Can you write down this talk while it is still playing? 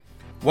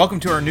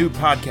Welcome to our new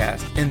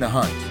podcast, In the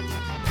Hunt,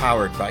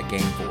 powered by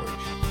GameForge.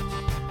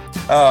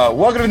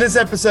 Welcome to this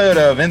episode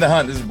of In the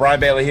Hunt. This is Brian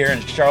Bailey here in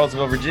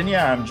Charlottesville, Virginia.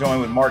 I'm joined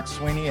with Mark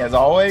Sweeney, as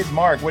always.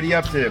 Mark, what are you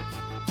up to?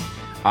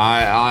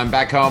 I'm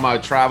back home. I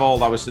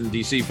traveled. I was in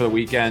D.C. for the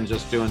weekend,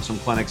 just doing some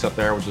clinics up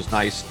there, which is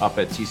nice, up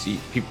at TPC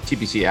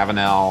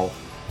Avenel,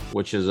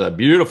 which is a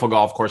beautiful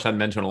golf course. I hadn't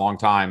been to in a long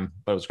time,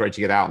 but it was great to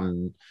get out,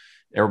 and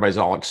everybody's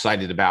all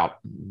excited about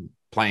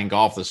playing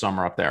golf this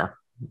summer up there.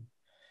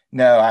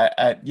 No,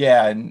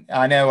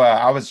 I know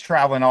I was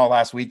traveling all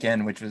last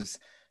weekend, which was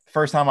the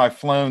first time I've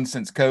flown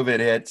since COVID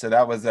hit. So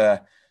that was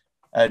a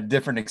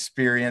different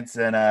experience.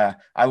 And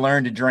I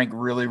learned to drink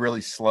really,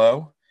 really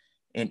slow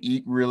and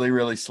eat really,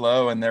 really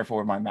slow. And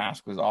therefore my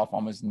mask was off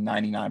almost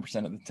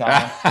 99% of the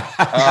time.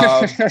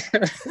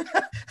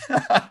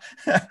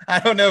 I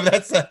don't know if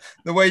that's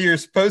the way you're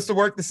supposed to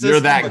work the system. You're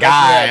that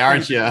guy,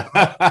 aren't you?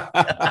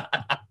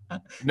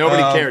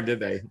 Nobody cared, did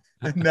they?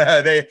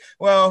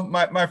 No,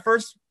 my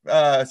first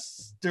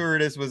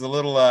stewardess was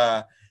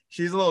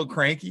she's a little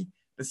cranky.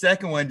 The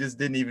second one just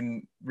didn't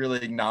even really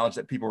acknowledge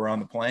that people were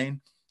on the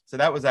plane. So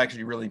that was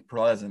actually really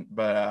pleasant,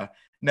 but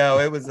no,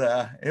 it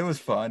was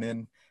fun.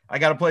 And I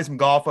got to play some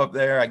golf up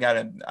there.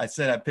 I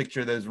sent a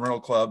picture of those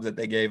rental clubs that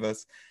they gave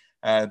us.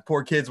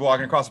 Poor kids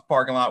walking across the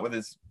parking lot with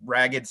this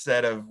ragged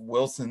set of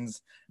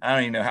Wilsons. I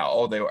don't even know how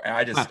old they were.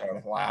 I just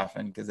started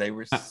laughing because they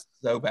were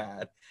so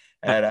bad.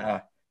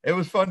 And it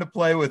was fun to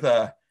play with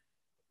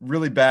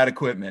really bad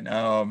equipment.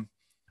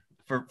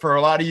 For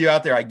a lot of you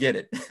out there, I get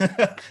it.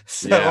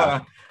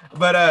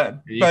 But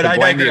I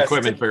blame the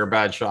equipment for your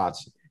bad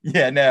shots.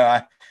 Yeah,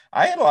 no,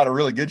 I had a lot of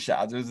really good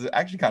shots. It was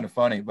actually kind of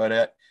funny,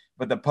 but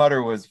the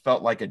putter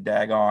felt like a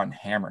daggone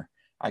hammer.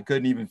 I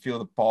couldn't even feel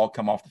the ball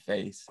come off the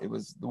face. It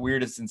was the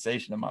weirdest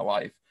sensation of my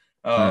life.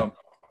 But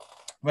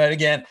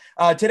again,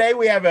 today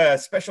we have a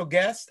special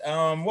guest.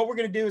 What we're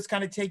going to do is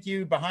kind of take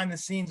you behind the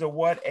scenes of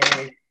what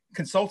a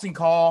consulting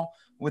call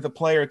with a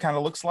player kind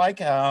of looks like.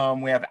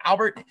 We have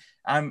Albert.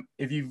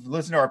 If you've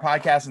listened to our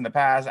podcast in the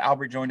past,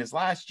 Albert joined us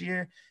last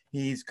year.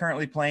 He's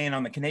currently playing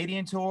on the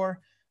Canadian Tour.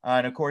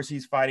 And of course,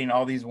 he's fighting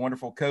all these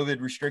wonderful COVID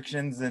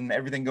restrictions and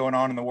everything going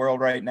on in the world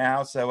right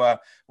now. So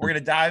we're going to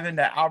dive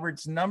into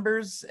Albert's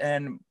numbers.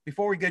 And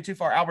before we go too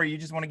far, Albert, you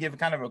just want to give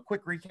kind of a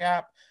quick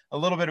recap, a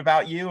little bit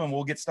about you, and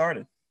we'll get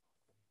started.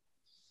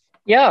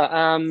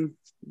 Yeah,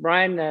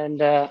 Brian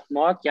and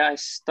Mark, I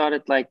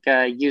started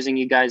using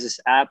you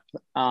guys' app.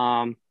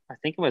 I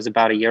think it was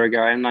about a year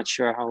ago. I'm not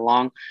sure how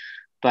long.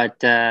 But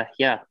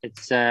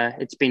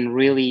it's been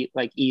really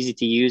easy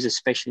to use,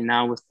 especially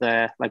now with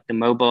the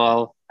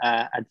mobile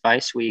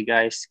advice where you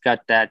guys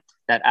got that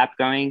app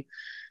going.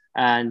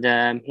 And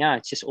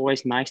it's just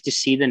always nice to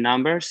see the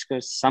numbers,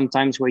 because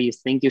sometimes where you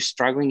think you're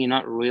struggling, you're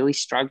not really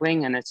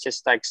struggling, and it's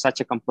just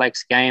such a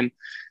complex game.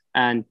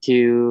 And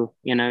to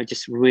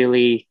just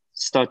really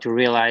start to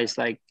realize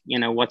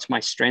what's my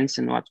strengths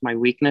and what's my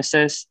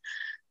weaknesses.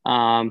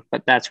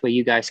 But that's where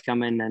you guys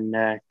come in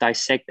and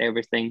dissect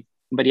everything.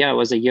 But yeah, it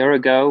was a year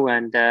ago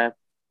and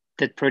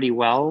did pretty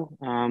well.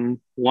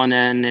 Won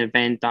an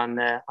event on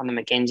the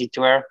Mackenzie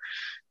Tour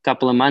a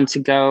couple of months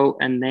ago,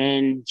 and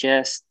then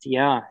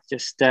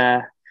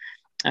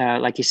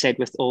like you said,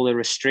 with all the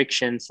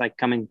restrictions,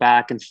 coming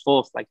back and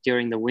forth,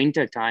 during the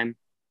winter time,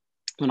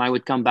 when I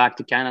would come back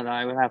to Canada,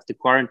 I would have to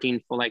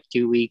quarantine for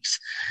 2 weeks,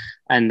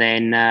 and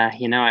then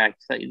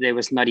there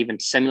was not even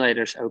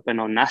simulators open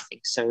or nothing,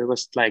 so it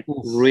was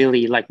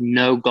really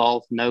no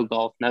golf,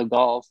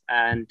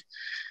 and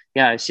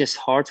yeah, it's just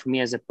hard for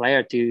me as a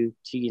player to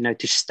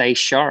stay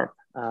sharp,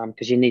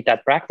 because you need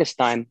that practice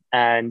time.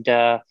 And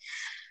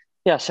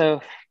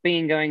so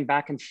going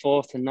back and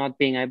forth and not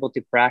being able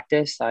to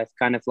practice, I've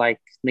kind of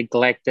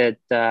neglected,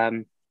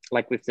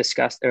 like we've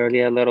discussed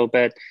earlier a little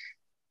bit,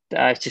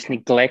 I've just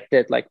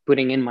neglected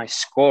putting in my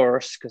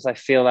scores, because I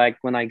feel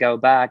when I go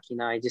back,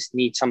 I just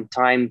need some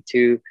time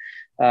to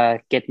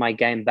get my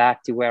game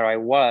back to where I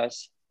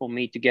was, for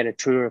me to get a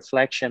true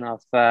reflection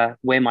of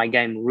where my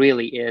game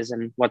really is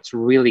and what's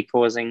really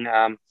causing,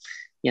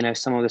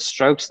 some of the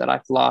strokes that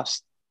I've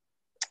lost.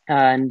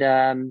 And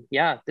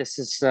this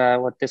is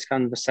what this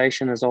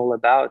conversation is all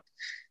about.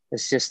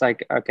 It's just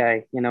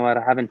okay, you know what,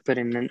 I haven't put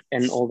in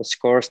all the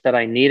scores that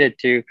I needed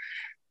to,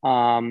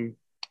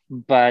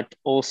 but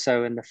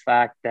also in the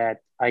fact that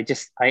I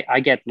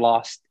get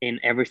lost in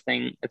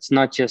everything. It's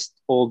not just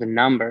all the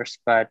numbers,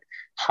 but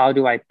how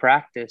do I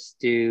practice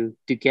to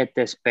get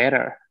this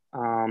better?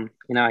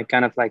 I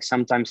kind of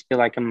sometimes feel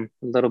like I'm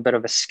a little bit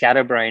of a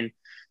scatterbrain.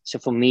 So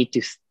for me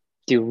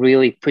to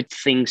really put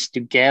things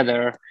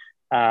together,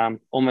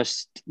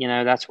 almost,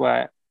 that's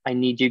why I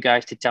need you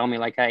guys to tell me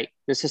hey,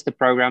 this is the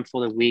program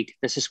for the week.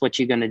 This is what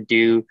you're going to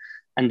do.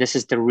 And this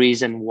is the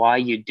reason why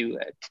you do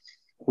it.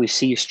 We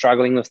see you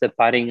struggling with the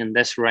putting in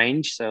this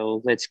range,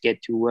 so let's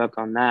get to work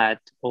on that,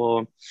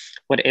 or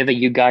whatever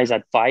you guys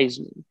advise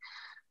me.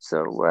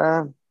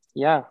 So,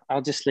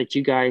 I'll just let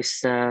you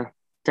guys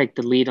take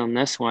the lead on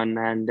this one.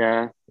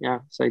 And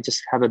so I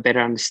just have a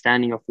better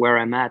understanding of where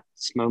I'm at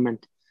this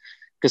moment,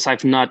 because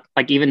I've not,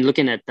 even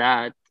looking at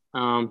that,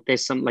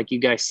 There's some, like you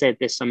guys said,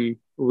 there's some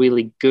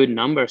really good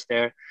numbers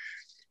there,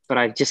 but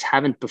I just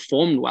haven't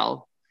performed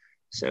well.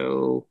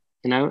 So,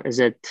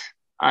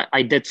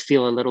 I did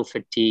feel a little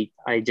fatigued.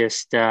 I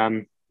just,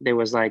 there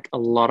was like a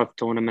lot of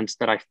tournaments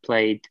that I've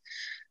played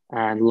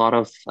and a lot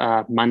of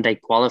Monday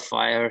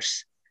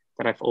qualifiers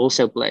that I've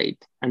also played.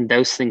 And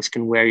those things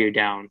can wear you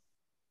down.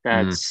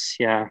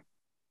 Yeah,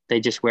 they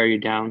just wear you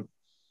down.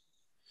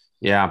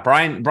 Yeah,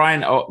 Brian.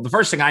 Oh, the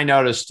first thing I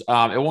noticed,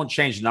 it won't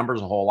change the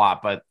numbers a whole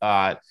lot, but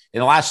in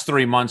the last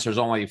 3 months, there's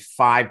only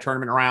 5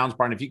 tournament rounds.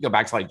 Brian, if you go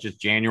back to like just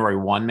January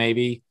 1,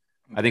 maybe,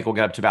 I think we'll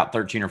get up to about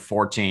 13 or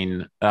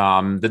 14.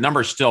 The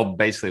numbers still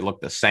basically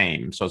look the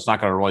same, so it's not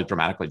going to really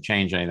dramatically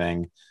change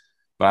anything.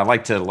 But I'd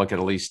like to look at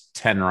least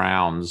 10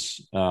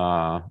 rounds.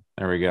 There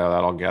we go.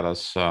 That'll get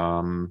us.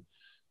 Oh,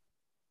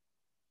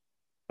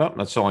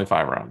 that's only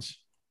 5 rounds.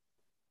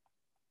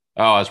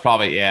 Oh, it's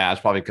probably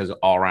because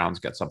all rounds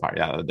get some higher.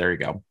 Yeah, there you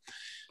go.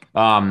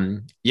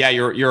 Yeah,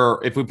 you're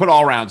if we put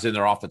all rounds in,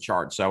 they're off the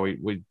chart. So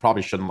we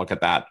probably shouldn't look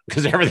at that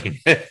because everything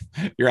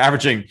you're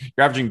averaging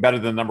better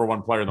than the number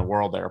 1 player in the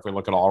world there if we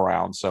look at all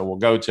rounds. So we'll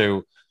go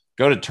to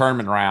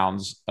tournament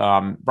rounds.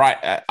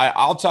 Brian,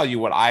 I'll tell you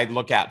what I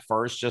look at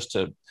first just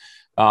to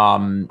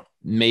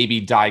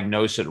maybe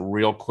diagnose it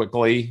real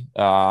quickly.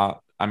 I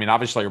mean,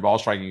 obviously your ball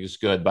striking is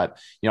good, but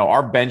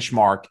our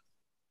benchmark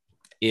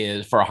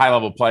is for a high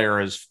level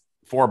player is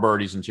 4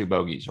 birdies and 2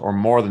 bogeys, or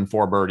more than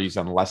 4 birdies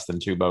and less than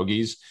 2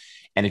 bogeys.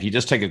 And if you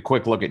just take a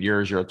quick look at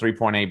yours, you're at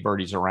 3.8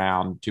 birdies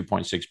around,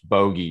 2.6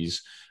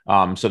 bogeys.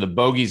 So the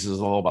bogeys is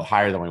a little bit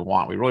higher than we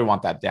want. We really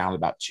want that down to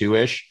about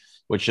 2-ish,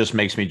 which just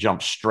makes me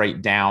jump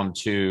straight down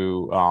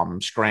to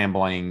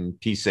scrambling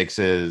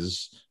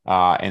P6s,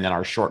 and then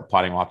our short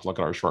putting. We'll have to look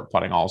at our short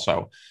putting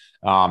also.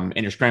 And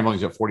your scrambling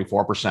is at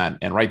 44%.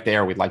 And right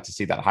there, we'd like to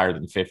see that higher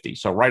than 50.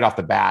 So right off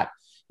the bat,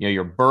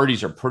 your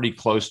birdies are pretty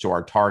close to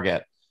our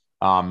target.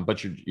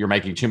 But you're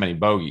making too many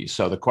bogeys.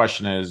 So the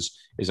question is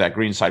that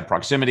greenside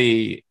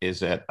proximity?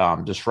 Is it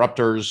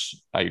disruptors?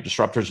 Your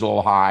disruptors a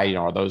little high?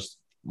 Are those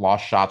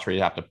lost shots where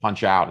you have to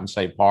punch out and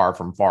save par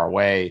from far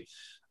away?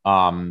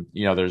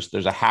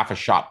 There's a half a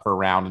shot per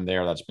round in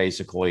there. That's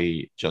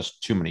basically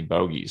just too many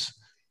bogeys.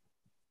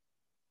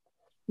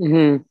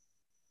 Mm-hmm.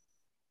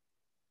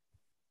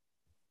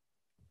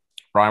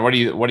 Brian, what do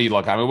you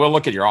look? I mean, we'll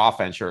look at your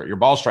offense. Your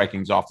ball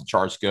striking's off the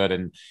charts good,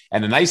 and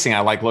the nice thing I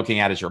like looking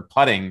at is your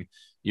putting.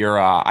 Your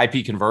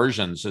IP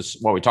conversions is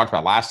what we talked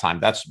about last time.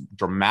 That's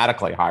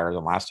dramatically higher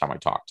than last time I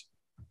talked.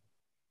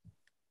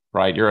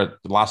 Right, you're at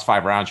the last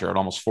 5 rounds. You're at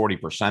almost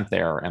 40%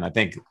 there, and I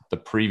think the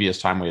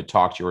previous time we had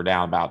talked, you were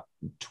down about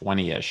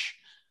 20-ish,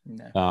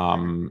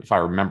 if I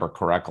remember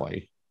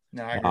correctly.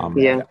 No, I agree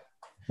with yeah.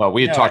 But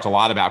we had talked a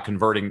lot about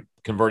converting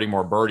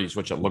more birdies,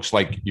 which it looks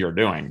like you're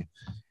doing.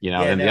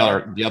 And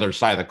the other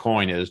side of the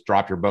coin is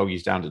drop your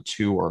bogeys down to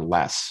 2 or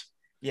less.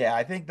 Yeah,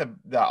 I think the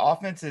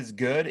offense is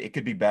good. It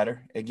could be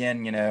better.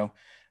 Again,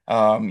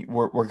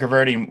 we're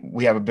converting.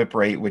 We have a BIP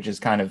rate which is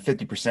kind of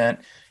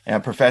 50%.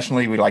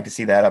 Professionally, we'd like to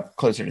see that up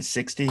closer to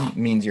 60. It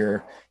means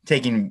you're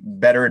taking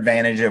better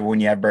advantage of when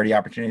you have birdie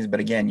opportunities.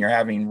 But again, you're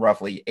having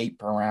roughly 8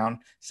 per round,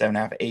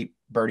 7.5, 8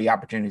 birdie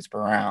opportunities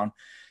per round.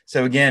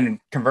 So again,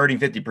 converting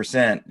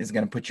 50% is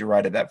going to put you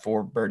right at that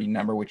 4 birdie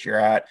number, which you're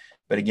at.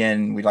 But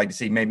again, we'd like to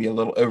see maybe a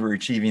little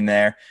overachieving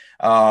there.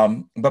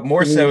 But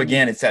more so,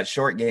 again, it's that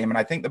short game. And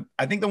I think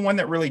the one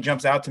that really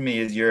jumps out to me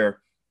is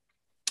your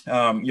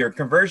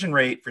conversion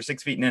rate for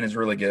 6 feet and in is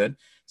really good.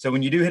 So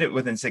when you do hit it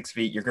within 6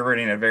 feet, you're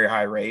converting at a very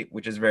high rate,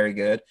 which is very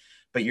good.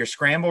 But your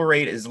scramble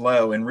rate is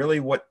low. And really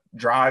what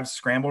drives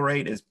scramble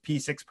rate is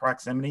P6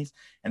 proximities.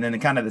 And then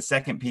the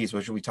second piece,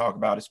 which we talk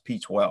about, is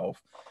P12.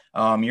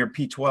 Your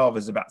P12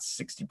 is about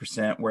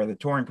 60%, where the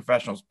touring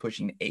professional is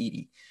pushing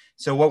 80.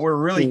 So what we're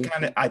really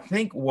I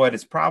think what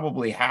is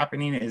probably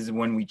happening is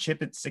when we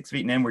chip it 6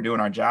 feet and in, we're doing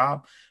our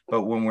job.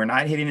 But when we're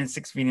not hitting it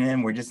 6 feet and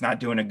in, we're just not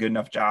doing a good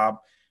enough job.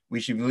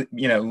 We should,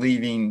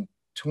 leaving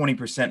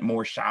 20%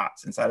 more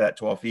shots inside of that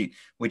 12 feet,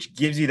 which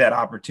gives you that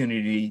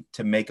opportunity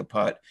to make a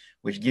putt,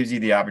 which gives you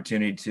the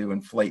opportunity to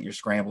inflate your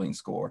scrambling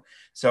score.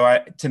 So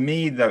to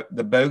me, the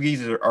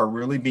bogeys are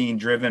really being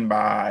driven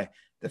by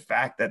the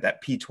fact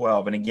that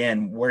P12, and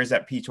again, where's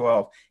that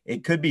P12?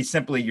 It could be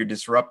simply your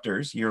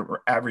disruptors.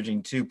 You're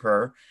averaging 2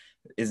 per,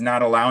 is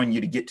not allowing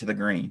you to get to the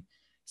green.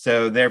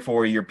 So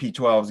therefore your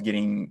P12 is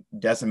getting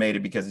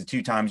decimated because the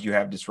 2 times you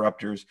have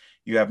disruptors,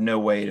 you have no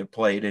way to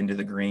play it into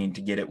the green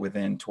to get it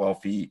within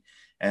 12 feet.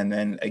 And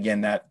then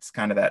again, that's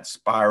kind of that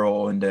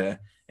spiral into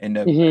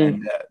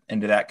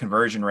that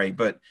conversion rate.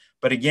 But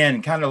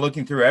again, kind of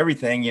looking through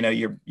everything,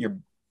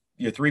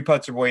 your 3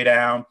 putts are way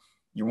down.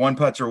 Your 1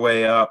 putts are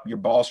way up. Your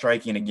ball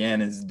striking,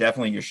 again, is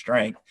definitely your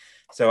strength.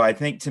 So I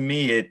think to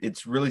me,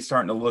 it's really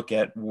starting to look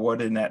at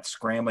what in that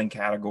scrambling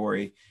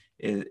category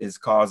is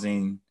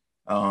causing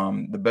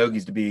the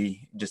bogeys to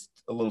be just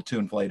a little too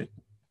inflated.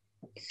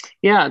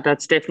 Yeah,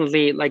 that's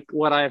definitely like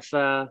what I've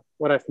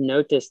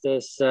noticed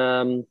is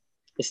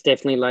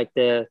definitely like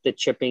the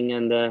chipping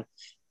and the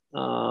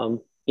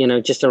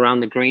just around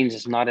the greens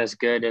is not as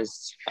good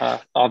as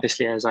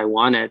obviously as I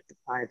wanted.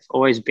 I've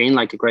always been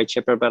like a great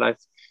chipper, but I've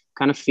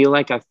kind of feel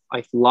like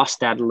I've lost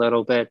that a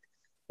little bit.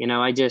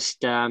 I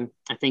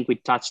think we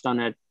touched on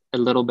it a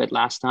little bit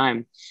last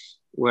time.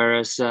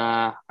 Whereas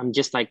I'm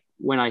just like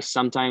when I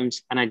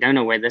sometimes, and I don't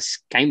know where this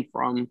came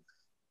from,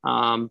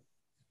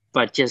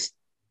 but just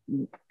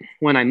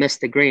when I miss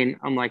the green,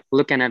 I'm like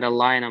looking at a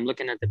line, I'm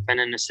looking at the pin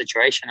in the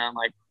situation. I'm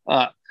like,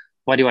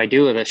 what do I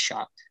do with this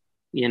shot?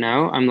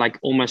 I'm like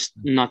almost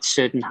not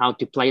certain how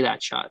to play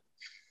that shot.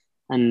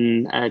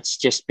 And it's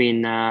just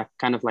been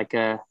kind of like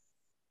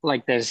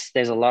there's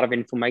a lot of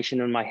information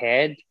in my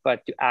head,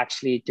 but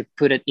to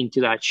put it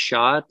into that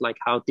shot, like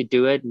how to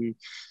do it. And,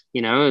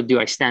 do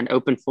I stand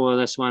open for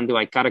this one? Do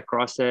I cut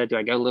across it? Do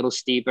I go a little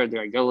steeper? Do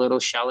I go a little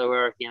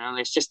shallower?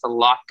 There's just a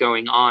lot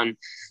going on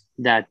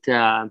that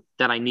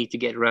I need to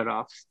get rid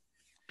of.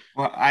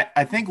 Well,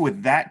 I think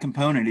with that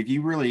component, if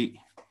you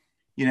really,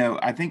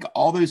 I think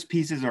all those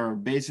pieces are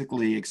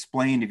basically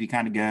explained if you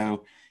kind of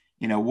go,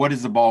 what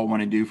does the ball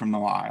want to do from the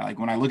lie? Like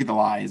when I look at the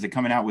lie, is it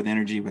coming out with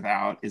energy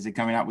without? Is it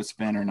coming out with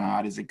spin or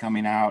not? Is it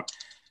coming out,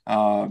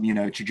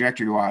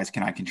 trajectory wise?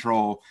 Can I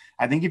control?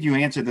 I think if you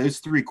answer those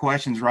three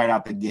questions right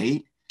out the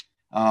gate,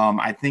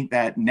 I think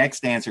that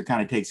next answer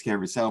kind of takes care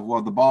of itself.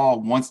 Well, the ball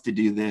wants to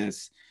do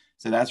this.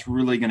 So that's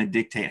really going to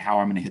dictate how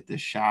I'm going to hit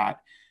this shot.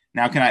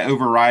 Now, can I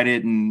override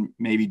it and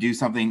maybe do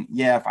something?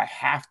 Yeah, if I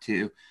have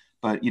to.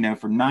 But,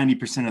 for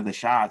 90% of the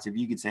shots, if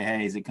you could say,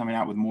 hey, is it coming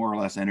out with more or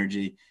less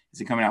energy?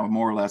 Is it coming out with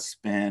more or less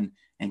spin?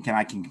 And can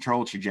I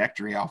control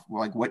trajectory off?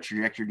 Like, what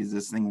trajectory does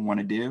this thing want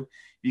to do?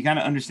 If you kind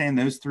of understand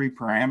those three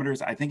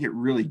parameters, I think it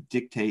really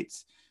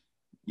dictates.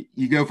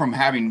 You go from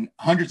having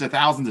hundreds of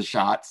thousands of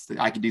shots that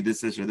I could do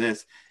this, or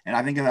this. And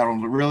I think that'll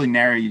really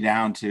narrow you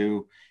down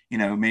to,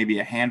 maybe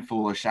a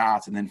handful of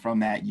shots. And then from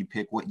that, you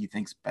pick what you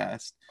think's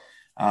best.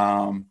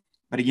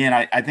 But again,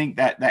 I think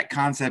that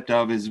concept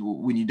of is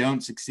when you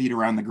don't succeed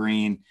around the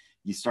green,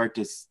 you start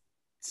to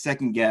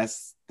second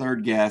guess,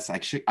 third guess. I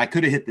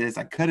could have hit this.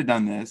 I could have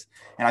done this.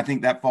 And I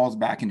think that falls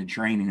back into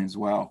training as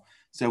well.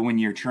 So when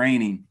you're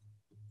training,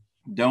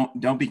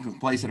 don't be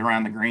complacent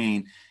around the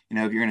green.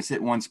 If you're going to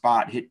sit one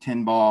spot, hit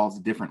 10 balls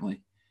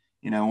differently.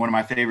 One of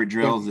my favorite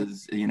drills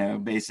is,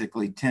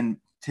 basically 10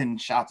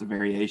 shots of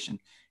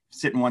variation.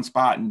 Sit in one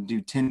spot and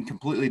do 10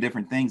 completely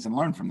different things and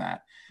learn from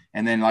that.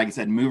 And then, like I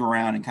said, move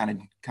around and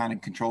kind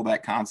of control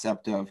that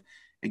concept of,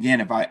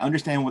 again, if I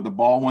understand what the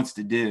ball wants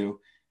to do,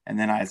 and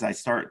then as I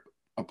start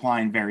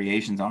applying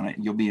variations on it,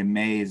 you'll be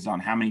amazed on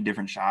how many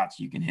different shots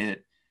you can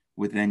hit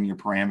within your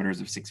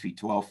parameters of 6 feet,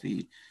 12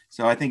 feet.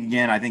 So I think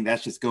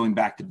that's just going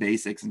back to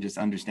basics and just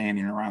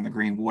understanding around the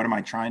green. What am I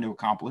trying to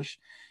accomplish?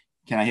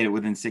 Can I hit it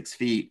within 6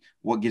 feet?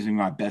 What gives me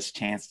my best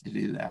chance to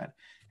do that?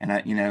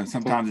 And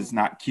sometimes it's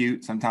not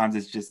cute. Sometimes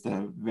it's just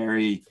a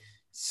very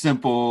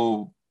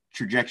simple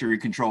trajectory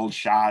controlled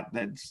shot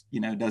that's,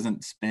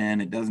 doesn't spin.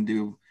 It doesn't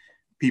do,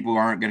 people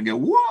aren't going to go,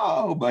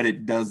 whoa, but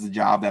it does the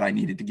job that I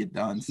needed to get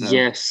done. So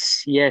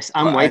yes.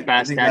 I'm way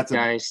past that,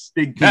 guys.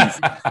 Big piece.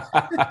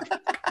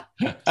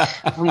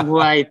 I'm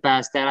way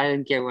past that. I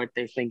don't care what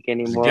they think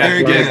anymore.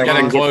 Very good.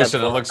 Getting close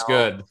and it looks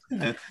good.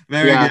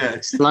 Very good.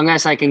 As long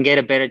as I can get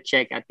a better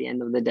check at the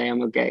end of the day,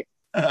 I'm okay.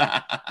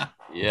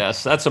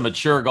 Yes, that's a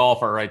mature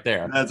golfer right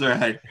there. That's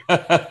right.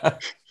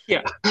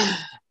 Yeah.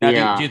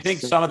 Now, do you think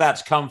some of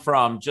that's come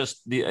from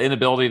just the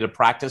inability to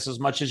practice as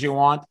much as you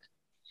want?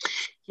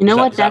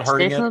 That's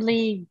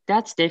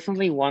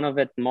definitely one of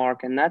it,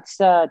 Mark. And that's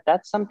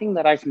something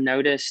that I've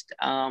noticed.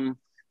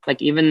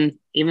 Like even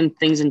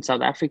things in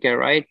South Africa,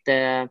 right?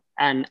 And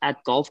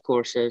at golf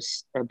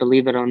courses,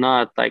 believe it or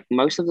not, like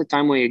most of the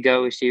time where you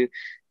go is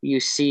you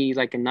see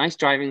like a nice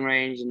driving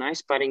range, a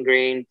nice putting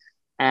green,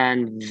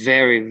 and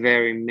very,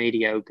 very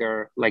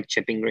mediocre like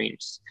chipping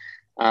greens.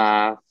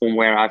 From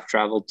where I've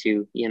traveled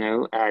to,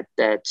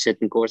 at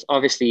certain course.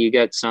 Obviously you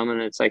get some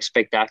and it's like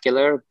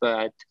spectacular,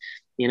 but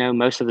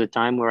most of the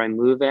time where I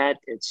move at,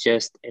 it's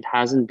just, it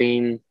hasn't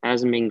been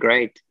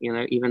great.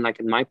 Even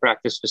like in my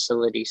practice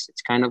facilities,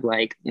 it's kind of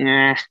like,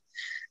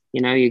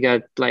 you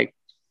got like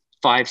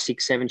 5,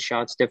 6, 7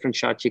 shots, different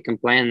shots you can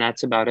play, and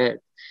that's about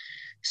it.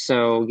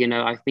 So,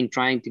 I've been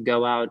trying to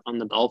go out on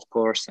the golf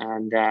course,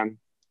 and,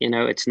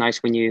 it's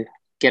nice when you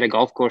get a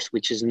golf course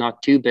which is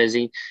not too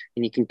busy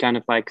and you can kind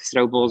of like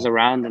throw balls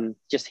around and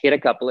just hit a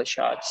couple of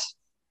shots.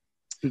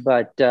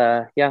 But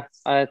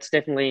it's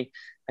definitely,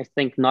 I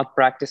think, not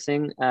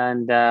practicing.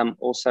 And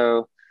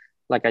also,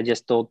 like I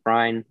just told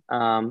Brian,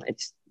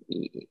 it's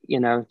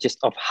just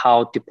of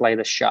how to play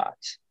the shot.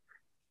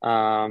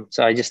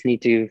 So I just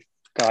need to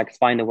like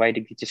find a way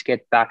to just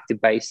get back to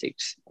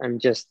basics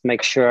and just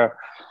make sure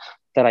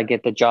that I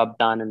get the job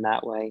done in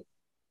that way.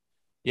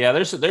 Yeah,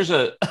 there's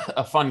a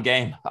fun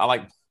game I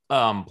like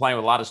playing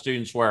with a lot of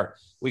students where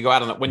we go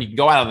out when you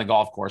go out on the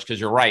golf course, because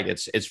you're right,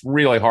 it's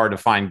really hard to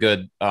find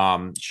good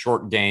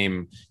short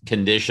game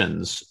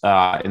conditions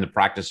in the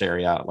practice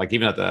area. Like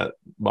even at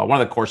one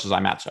of the courses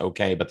I'm at's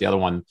okay, but the other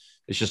one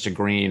is just a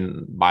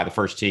green by the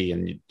first tee,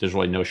 and there's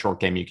really no short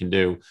game you can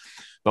do.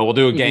 But we'll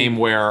do a game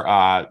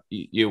where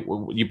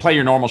you play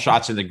your normal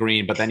shots in the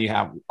green, but then you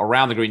have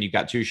around the green, you've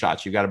got 2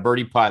 shots. You've got a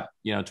birdie putt,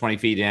 20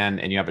 feet in,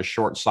 and you have a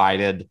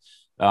short-sided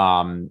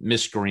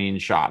missed green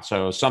shot.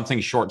 So something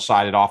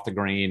short-sided off the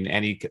green,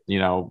 any,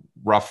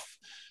 rough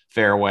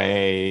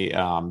fairway,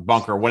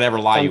 bunker, whatever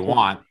lie you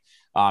want.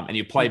 And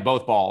you play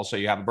both balls. So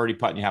you have a birdie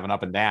putt and you have an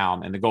up and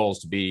down. And the goal is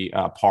to be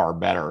par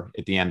better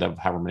at the end of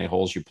however many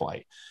holes you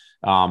play.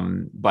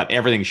 But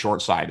everything's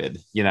short-sided,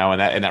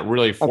 and that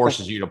really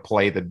forces you to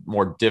play the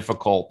more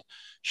difficult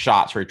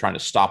shots where you're trying to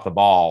stop the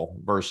ball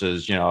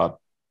versus, a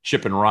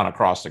chip and run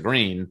across the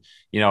green.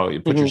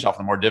 You put yourself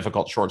in more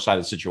difficult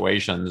short-sided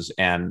situations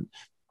and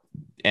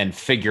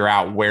figure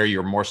out where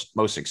you're most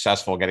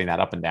successful getting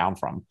that up and down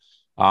from.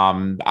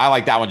 I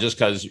like that one just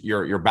because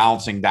you're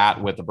balancing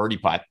that with the birdie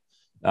putt.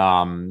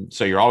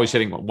 So you're always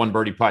hitting one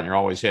birdie putt and you're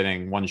always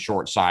hitting one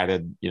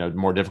short-sided,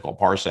 more difficult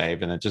par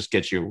save. And it just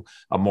gets you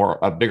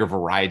a bigger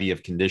variety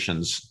of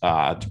conditions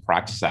to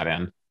practice that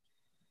in.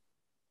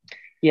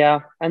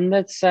 Yeah. And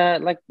that's I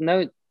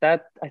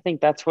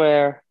think that's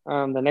where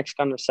the next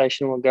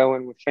conversation will go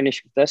when we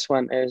finish with this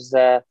one is,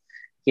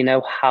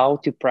 how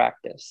to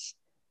practice.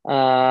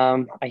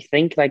 I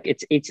think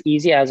it's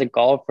easy as a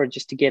golfer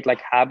just to get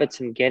habits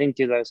and get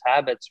into those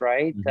habits,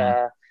 right?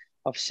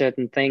 Of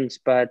certain things.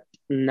 But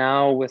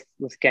now with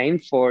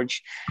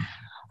GameForge,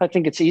 I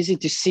think it's easy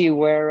to see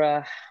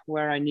where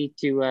I need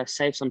to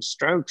save some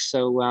strokes.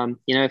 So,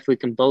 if we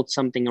can build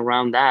something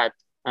around that,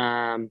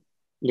 and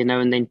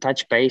then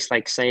touch base,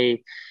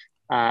 say,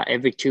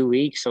 every 2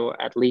 weeks,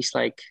 or at least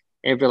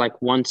every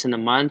once in a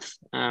month,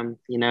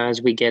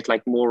 as we get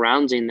more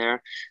rounds in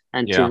there,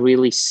 and to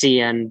really see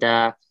and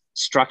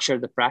structure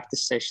the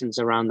practice sessions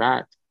around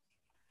that.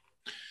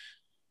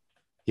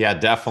 Yeah,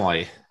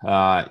 definitely.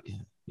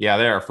 Yeah,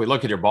 there. If we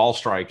look at your ball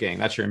striking,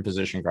 that's your in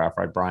position graph,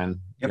 right,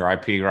 Brian? Yep. Your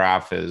IP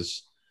graph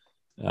is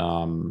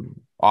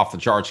off the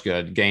charts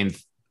good. Gained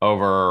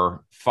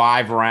over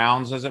 5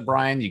 rounds, is it,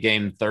 Brian? You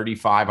gained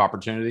 35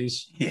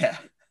 opportunities. Yeah.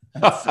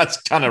 That's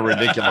kind of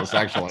ridiculous,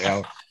 actually.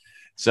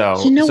 So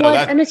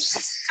what? And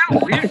it's so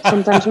weird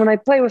sometimes when I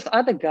play with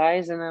other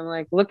guys and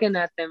I'm looking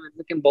at them and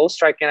looking ball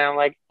striking,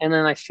 and and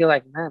then I feel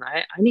man,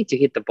 I need to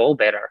hit the ball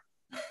better.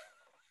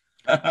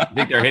 You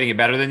think they're hitting it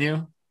better than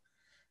you?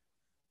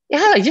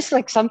 Yeah, just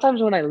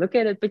sometimes when I look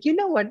at it, but you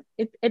know what?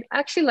 It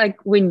actually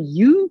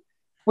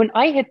when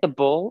I hit the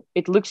ball,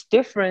 it looks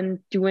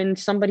different to when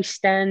somebody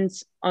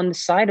stands on the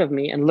side of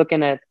me and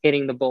looking at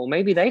hitting the ball.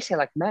 Maybe they say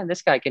man,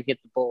 this guy can hit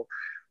the ball,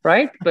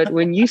 right? But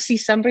when you see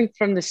somebody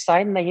from the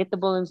side and they hit the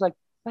ball, and it's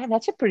man,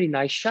 that's a pretty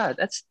nice shot.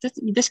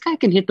 This guy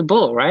can hit the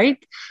ball,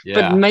 right?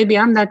 Yeah. But maybe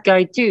I'm that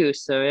guy too.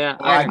 So yeah,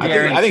 well,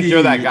 I think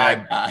you're that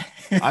guy.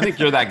 I think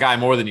you're that guy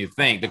more than you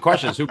think. The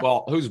question is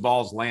whose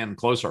balls land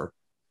closer.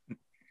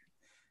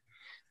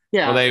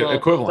 Yeah, are they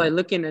equivalent?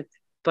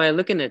 By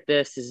looking at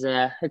this,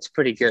 it's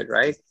pretty good,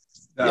 right?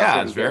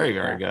 Yeah, it's very,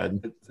 very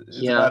good.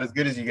 It's about as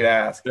good as you could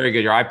ask. Very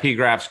good. Your IP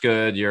graph's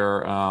good.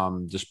 Your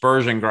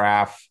dispersion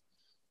graph.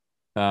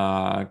 Go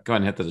ahead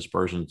and hit the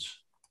dispersions.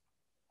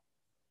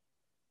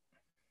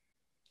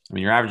 I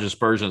mean, your average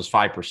dispersion is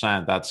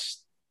 5%.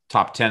 That's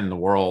top 10 in the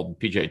world.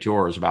 PGA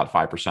Tour is about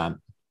 5%.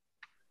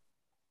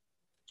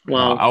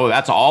 Well,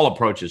 that's all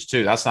approaches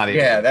too. That's not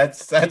even. Yeah,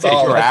 that's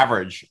all. Your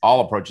average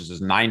all approaches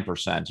is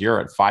 9%. You're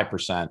at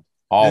 5%.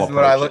 All this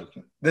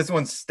approaches. This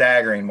one's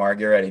staggering, Mark.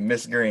 Get ready.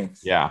 Miss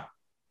greens. Yeah.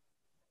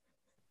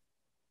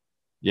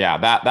 Yeah,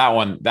 that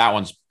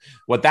one's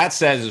what that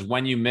says is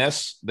when you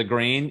miss the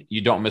green,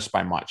 you don't miss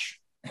by much.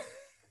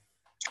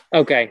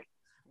 Okay.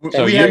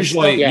 So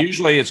usually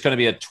it's going to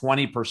be a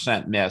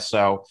 20% miss.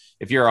 So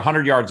if you're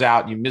 100 yards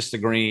out, you miss the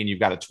green, you've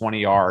got a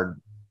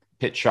 20-yard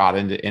pitch shot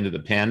into the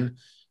pin.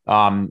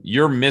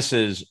 Your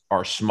misses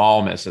are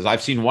small misses.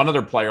 I've seen one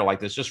other player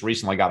like this just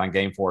recently got on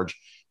GameForge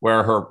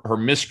where her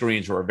miss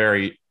greens were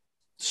very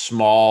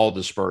small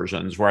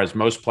dispersions, whereas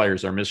most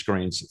players, their miss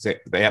greens,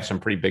 they have some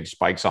pretty big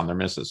spikes on their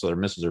misses. So their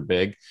misses are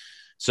big.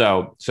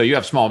 So you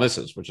have small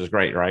misses, which is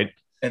great, right?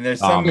 And there's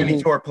some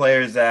mini tour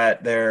players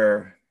that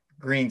their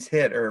greens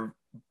hit or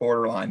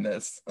borderline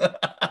miss.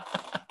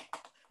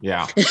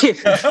 Yeah.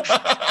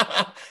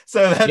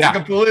 So that's a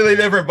completely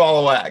different ball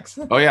of wax.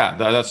 Oh yeah,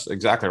 that's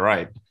exactly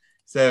right.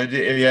 So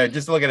yeah,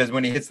 just look at it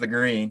when he hits the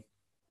green,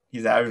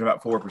 he's averaging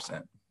about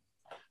 4%.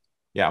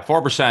 Yeah,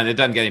 4%. It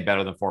doesn't get any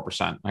better than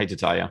 4%. I hate to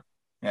tell you.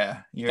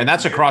 Yeah, and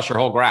that's across your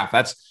whole graph.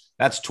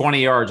 That's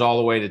 20 yards all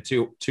the way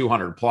to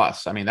 200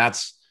 plus. I mean,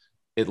 that's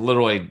it.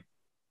 Literally,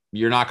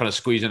 you're not going to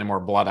squeeze any more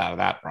blood out of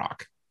that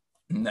rock.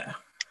 No.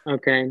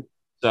 Okay.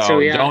 So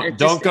yeah,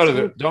 don't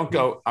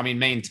go. I mean,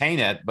 maintain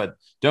it, but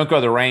don't go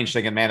to the range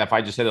thinking, man, if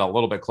I just hit it a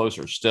little bit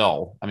closer,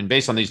 still. I mean,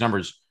 based on these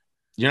numbers,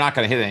 you're not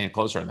going to hit any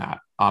closer than that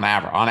on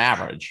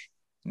average.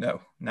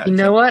 No. You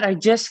know what? I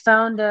just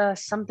found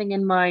something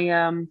in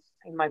my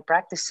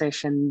practice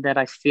session that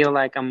I feel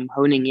like I'm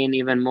honing in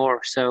even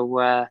more.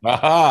 So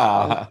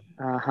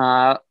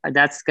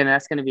that's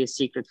gonna be a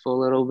secret for a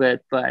little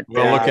bit. But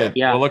we'll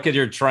look at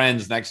your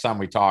trends next time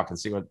we talk and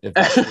see if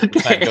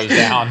that goes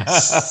down.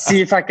 See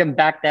if I can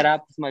back that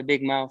up with my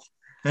big mouth.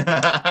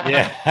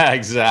 Yeah,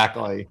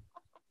 exactly.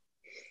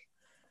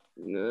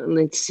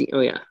 Let's see.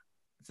 Oh yeah.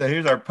 So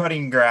here's our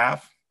putting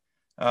graph.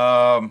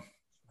 Um,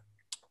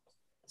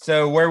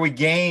 so where we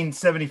gained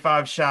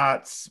 75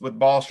 shots with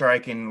ball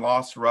striking,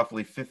 lost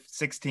roughly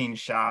 16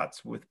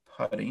 shots with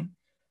putting.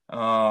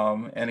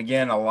 And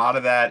again, a lot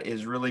of that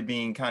is really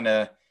being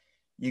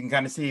you can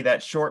kind of see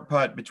that short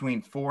putt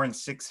between 4 and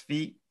 6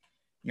 feet.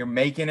 You're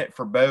making it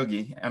for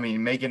bogey. I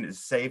mean, making it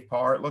safe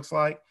par, it looks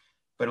like,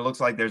 but it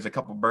looks like there's a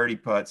couple birdie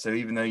putts. So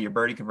even though your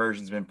birdie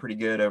conversion's been pretty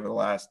good over the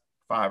last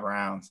 5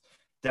 rounds,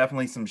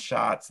 definitely some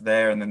shots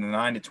there. And then the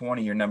 9 to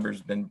 20, your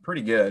number's been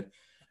pretty good.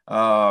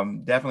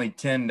 Definitely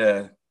 10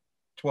 to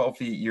 12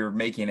 feet, you're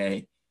making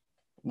a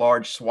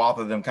large swath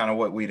of them, kind of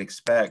what we'd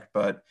expect,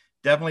 but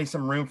definitely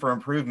some room for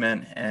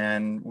improvement.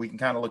 And we can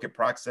kind of look at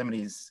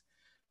proximities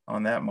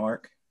on that,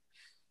 Mark.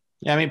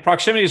 Yeah, I mean,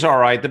 proximity is all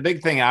right. The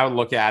big thing I would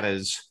look at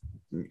is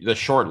the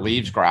short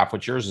leaves graph,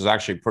 which yours is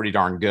actually pretty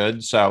darn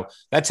good. So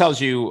that tells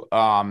you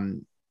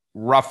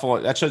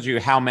roughly, that shows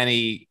you how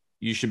many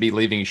you should be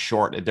leaving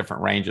short at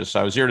different ranges.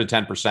 So 0 to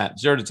 10%,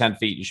 0 to 10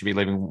 feet, you should be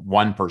leaving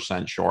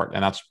 1% short.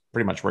 And that's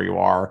pretty much where you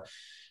are.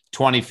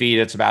 20 feet,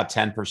 it's about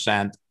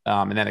 10%.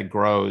 And then it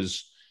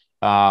grows.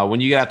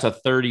 When you get out to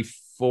 30,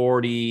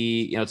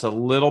 40, it's a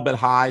little bit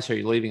high. So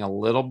you're leaving a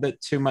little bit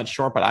too much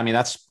short, but I mean,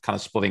 that's kind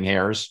of splitting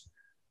hairs.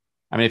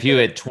 I mean, if you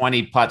hit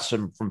 20 putts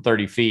from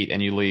 30 feet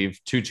and you leave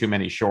too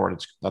many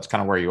short, that's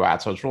kind of where you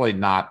at. So it's really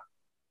not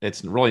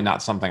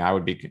something I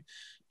would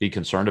be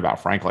concerned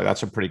about. Frankly,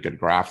 that's a pretty good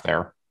graph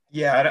there.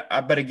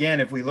 Yeah, but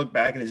again, if we look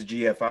back at his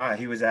GFI,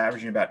 he was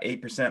averaging about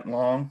 8%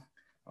 long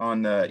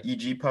on the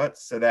EG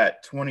putts. So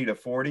that 20 to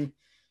 40,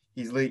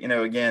 he's,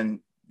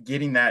 again,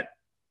 getting that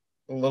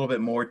a little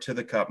bit more to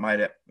the cup might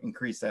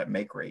increase that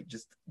make rate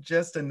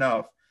just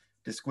enough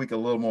to squeak a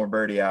little more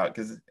birdie out.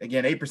 Because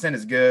again, 8%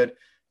 is good,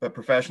 but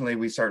professionally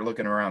we start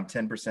looking around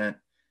 10%,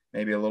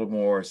 maybe a little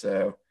more.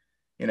 So,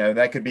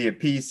 that could be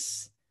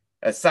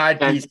a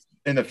side piece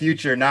in the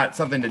future, not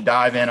something to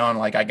dive in on.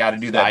 Like I got to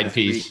do that side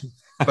piece. week.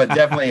 But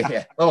definitely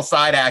a little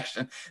side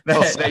action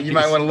that you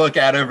might want to look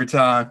at over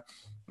time.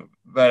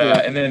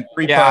 But and then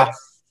three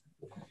putts.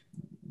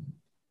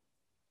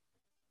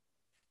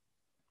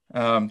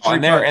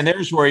 And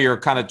there's where you're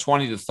kind of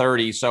 20 to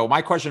 30. So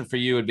my question for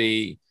you would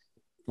be,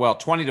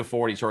 20 to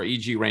 40, so our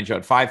EG range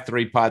out 5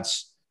 3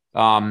 putts.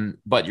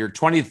 But your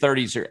 20 to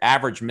 30s, your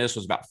average miss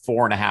was about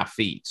 4.5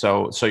 feet.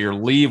 So your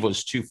leave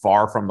was too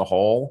far from the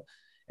hole,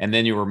 and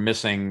then you were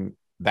missing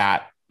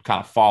that kind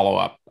of follow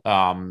up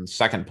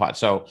second putt.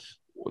 So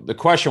the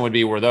question would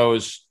be, were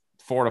those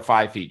 4 to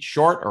 5 feet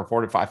short or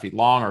 4 to 5 feet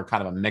long, or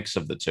kind of a mix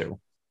of the two?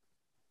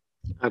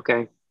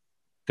 Okay.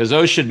 Because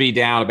those should be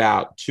down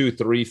about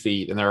 2-3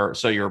 feet. And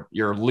so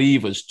your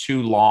leave was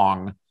too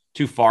long,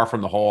 too far from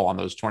the hole on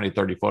those 20,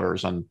 30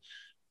 footers. And,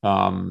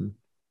 and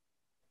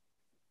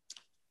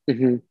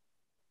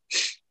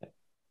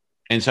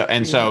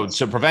so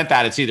to prevent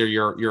that, it's either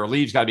your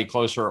leave's got to be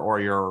closer, or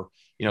your,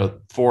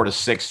 4 to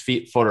 6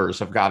 feet footers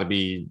have got to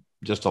be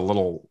just a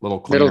little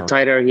cleaner. Little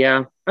tighter.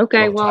 Yeah.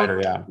 Okay. Well,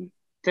 tighter, yeah.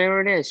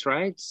 There it is.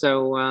 Right.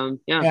 So,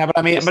 yeah. Yeah. But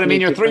I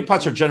mean, your 3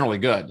 putts are generally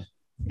good.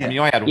 Yeah. I mean, you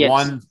only had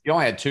you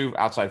only had 2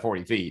 outside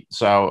 40 feet.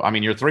 So, I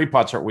mean, your 3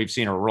 putts we've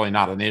seen are really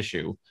not an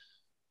issue.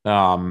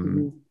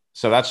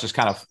 So that's just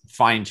kind of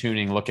fine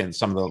tuning, looking at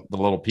some of the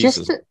little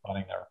pieces there.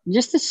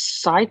 Just a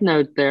side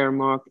note there,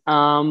 Mark.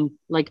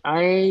 Like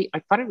I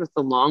putted with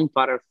the long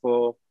putter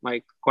for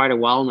like quite a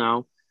while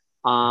now.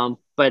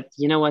 But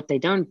you know what? They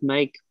don't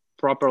make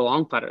proper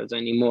long putters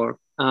anymore.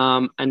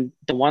 And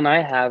the one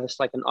I have is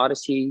like an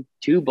Odyssey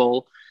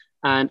 2-ball.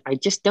 And I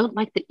just don't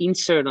like the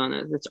insert on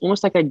it. It's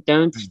almost like I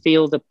don't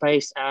feel the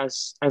pace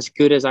as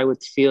good as I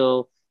would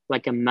feel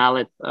like a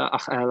mallet,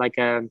 like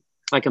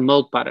a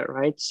mold putter,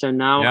 right? So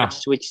now I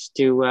switched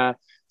to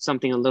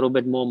something a little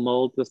bit more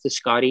mold with the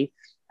Scotty,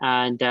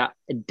 and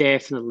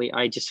definitely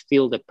I just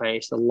feel the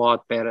pace a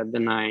lot better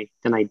than I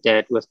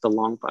did with the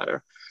long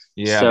putter.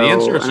 Yeah, so, the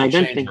inserts will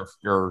change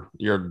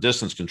your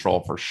distance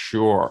control for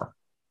sure.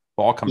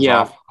 Ball comes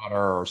off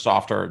hotter or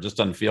softer, it just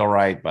doesn't feel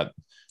right, but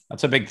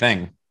that's a big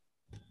thing.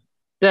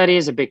 That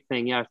is a big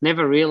thing. Yeah, I've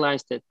never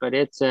realized it, but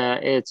it's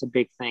a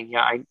big thing.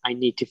 Yeah, I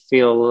need to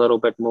feel a little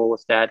bit more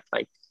with that,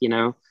 like,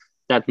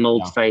 that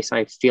mold face.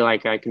 I feel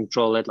like I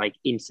control it like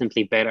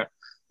instantly better.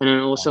 And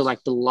then also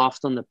like the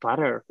loft on the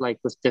putter, like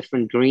with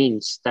different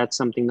greens, that's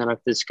something that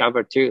I've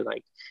discovered too.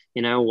 Like,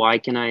 why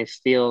can I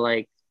feel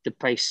like the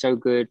pace so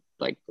good,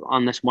 like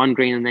on this one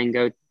green, and then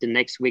go the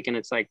next week and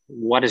it's like,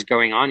 what is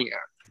going on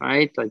here?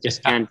 Right. I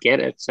just can't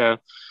get it. So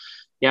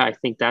yeah, I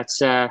think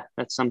that's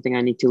something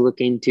I need to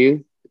look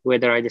into,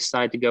 whether I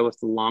decide to go with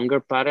the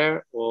longer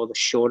putter or the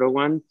shorter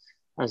one,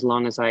 as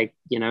long as I,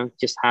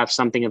 just have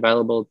something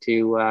available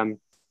to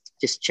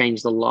just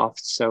change the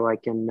loft so I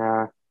can,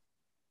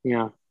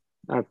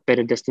 have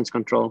better distance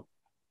control.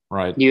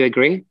 Right. Do you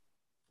agree?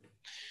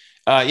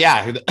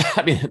 Yeah.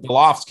 I mean, the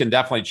lofts can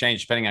definitely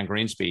change depending on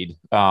green speed,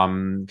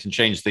 can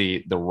change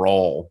the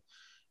roll,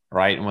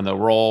 right? And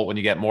when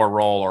you get more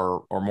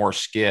roll or more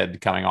skid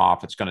coming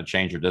off, it's going to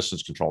change your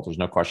distance control. There's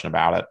no question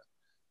about it.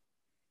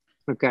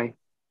 Okay.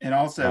 And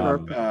also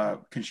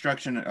Um,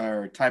 construction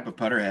or type of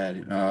putter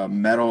head,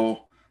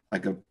 metal,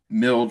 like a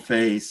milled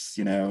face,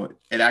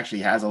 it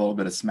actually has a little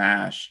bit of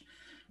smash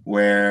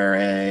where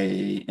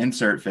a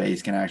insert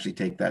face can actually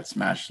take that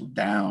smash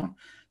down.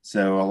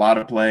 So a lot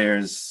of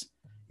players,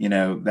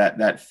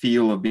 that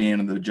feel of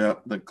being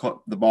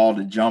the ball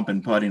to jump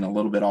and putting a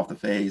little bit off the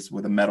face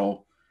with a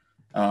metal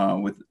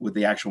with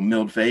the actual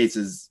milled face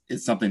is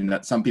something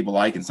that some people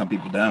like and some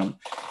people don't.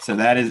 So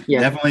that is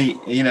Yeah. definitely,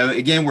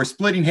 again, we're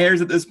splitting hairs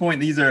at this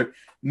point. These are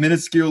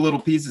minuscule little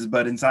pieces,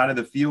 but inside of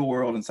the feel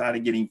world, inside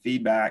of getting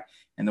feedback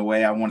and the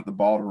way I want the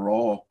ball to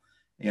roll,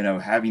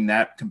 having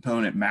that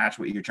component match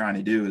what you're trying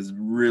to do is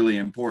really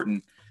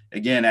important.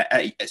 Again,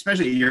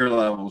 especially at your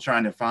level,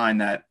 trying to find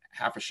that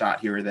half a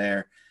shot here or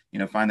there,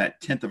 find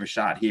that 10th of a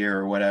shot here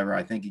or whatever.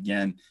 I think,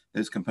 again,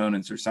 those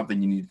components are something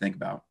you need to think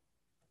about.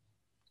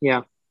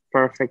 Yeah.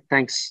 Perfect.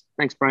 Thanks,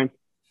 Brian.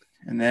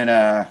 And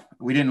then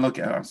we didn't look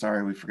at, I'm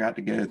sorry, we forgot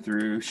to go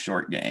through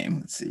short game.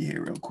 Let's see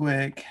here real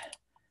quick.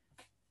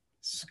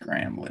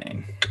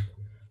 Scrambling.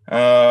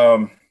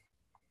 From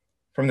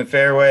the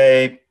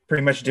fairway,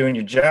 pretty much doing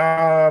your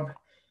job.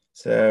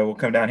 So we'll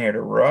come down here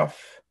to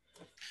rough.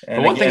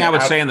 And the one thing I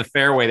would say in the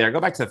fairway there, go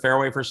back to the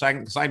fairway for a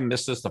second, because I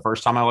missed this the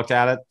first time I looked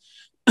at it.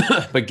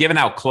 But given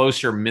how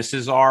close your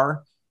misses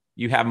are,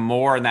 you have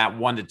more in that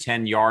 1 to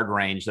 10 yard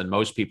range than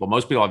most people.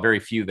 Most people have very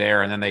few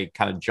there, and then they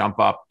kind of jump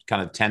up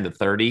kind of 10 to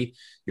 30.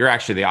 You're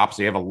actually the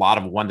opposite. You have a lot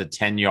of 1 to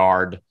 10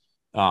 yard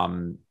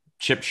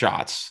chip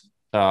shots,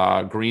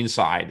 green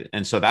side.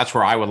 And so that's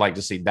where I would like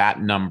to see that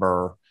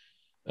number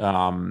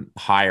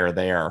higher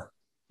there.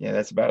 Yeah,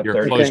 that's about your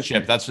 30. close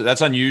chip.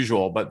 That's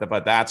unusual, but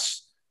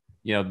that's,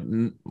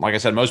 like I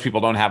said, most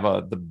people don't have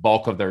the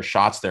bulk of their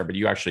shots there, but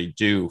you actually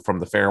do from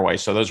the fairway.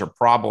 So those are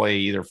probably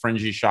either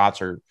fringy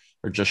shots or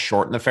just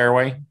short in the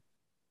fairway.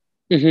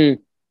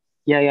 Mm-hmm.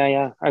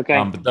 Yeah.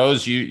 Okay. But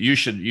those you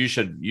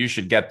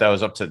should get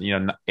those up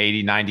to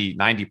 80,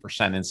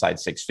 90% inside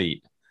 6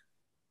 feet.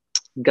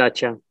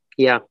 Gotcha.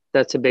 Yeah,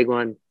 that's a big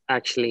one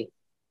actually.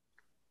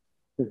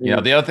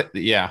 Mm-hmm. The other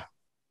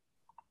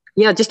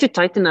yeah, just to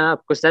tighten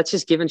up, because that's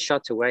just giving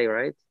shots away,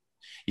 right?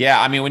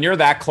 Yeah, I mean, when you're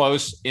that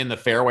close in the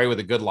fairway with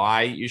a good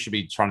lie, you should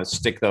be trying to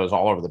stick those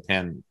all over the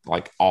pin,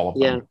 like all of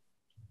them.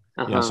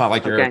 Yeah. It's not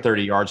like you're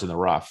 30 yards in the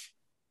rough.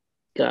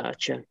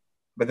 Gotcha.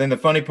 But then the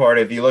funny part,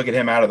 if you look at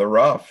him out of the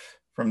rough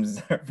from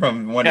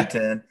 1 to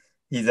 10,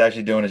 he's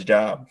actually doing his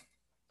job.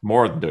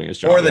 More than doing his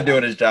job.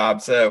 Doing his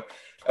job. So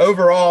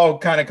overall,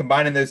 kind of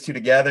combining those two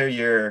together,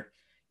 you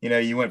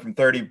went from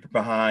 30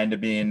 behind to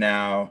being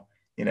now,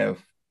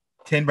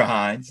 10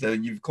 behind. So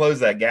you've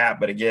closed that gap.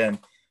 But again,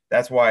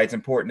 that's why it's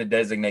important to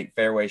designate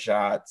fairway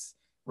shots,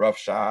 rough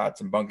shots,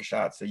 and bunker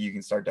shots so you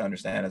can start to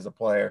understand as a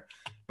player.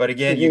 But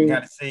again, you can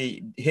kind of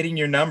see hitting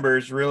your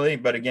numbers really.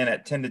 But again,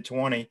 at 10 to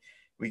 20,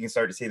 we can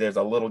start to see there's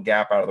a little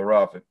gap out of the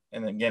rough.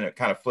 And again, it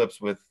kind of flips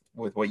with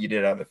what you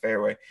did out of the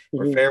fairway.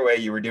 Where fairway,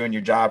 you were doing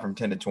your job from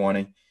 10 to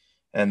 20,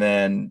 and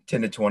then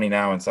 10 to 20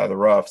 now inside the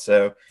rough.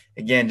 So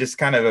again, just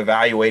kind of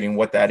evaluating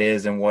what that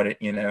is and what it,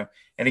 and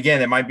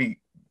again, it might be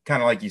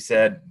kind of like you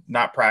said,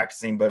 not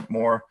practicing, but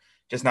more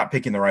just not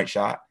picking the right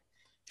shot.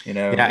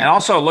 Yeah, and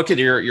also look at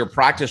your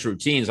practice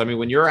routines. I mean,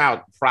 when you're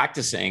out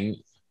practicing,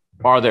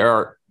 are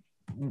there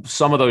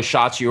some of those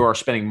shots you are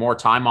spending more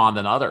time on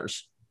than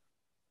others?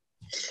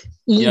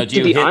 Do you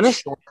hit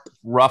honest, short,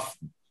 rough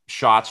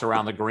shots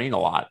around the green a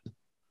lot?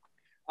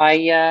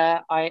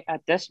 I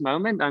at this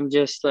moment, I'm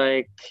just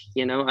like,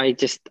 I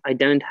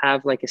don't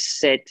have like a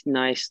set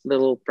nice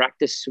little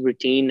practice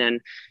routine.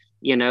 And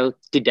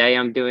today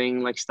I'm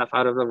doing like stuff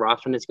out of the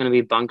rough, and it's going to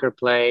be bunker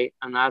play.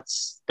 And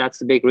that's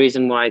the big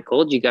reason why I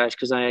called you guys,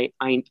 because I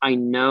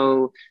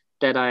know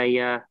that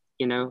I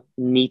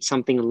need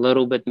something a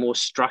little bit more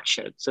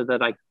structured so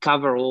that I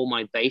cover all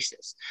my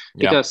bases.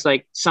 Because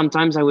like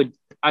sometimes I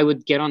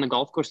would get on the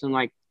golf course and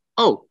like,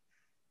 oh,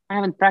 I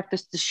haven't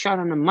practiced this shot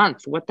in a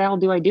month. What the hell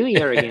do I do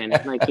here again?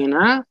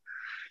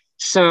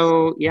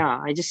 So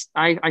yeah,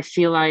 I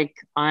feel like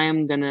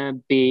I'm gonna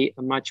be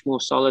a much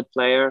more solid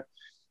player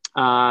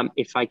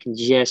if I can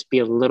just be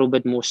a little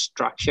bit more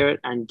structured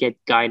and get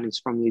guidance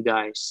from you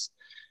guys.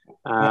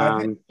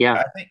 I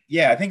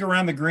think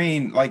around the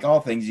green, like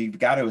all things, you've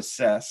got to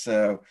assess.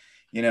 So,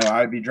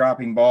 I'd be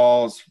dropping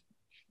balls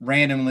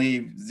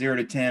randomly 0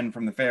 to 10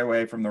 from the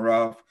fairway, from the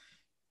rough,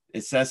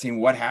 assessing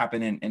what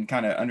happened and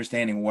kind of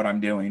understanding what I'm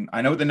doing.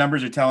 I know what the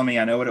numbers are telling me.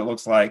 I know what it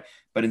looks like,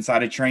 but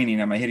inside of training,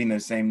 am I hitting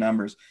those same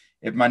numbers?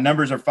 If my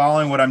numbers are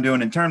following what I'm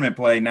doing in tournament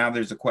play, now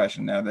there's a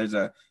question. Now there's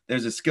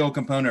a skill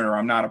component, or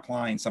I'm not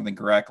applying something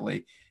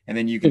correctly. And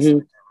then you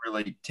can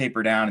really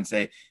taper down and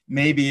say,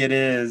 maybe it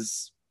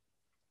is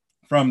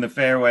from the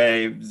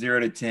fairway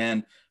 0 to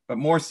 10, but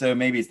more so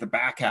maybe it's the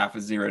back half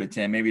of 0 to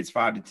 10. Maybe it's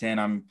 5 to 10.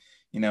 I'm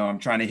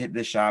trying to hit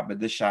this shot, but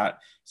this shot.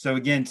 So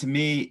again, to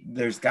me,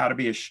 there's got to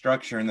be a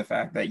structure in the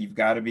fact that you've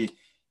got to be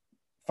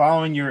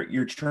following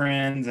your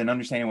trends and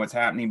understanding what's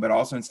happening, but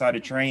also inside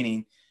of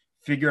training,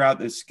 figure out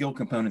those skill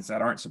components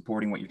that aren't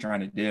supporting what you're trying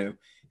to do.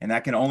 And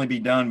that can only be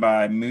done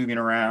by moving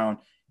around,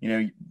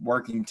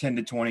 working 10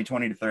 to 20,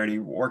 20 to 30,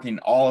 working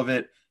all of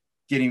it,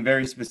 getting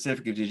very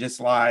specific to just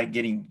lie,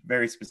 getting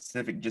very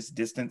specific, just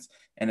distance,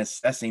 and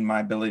assessing my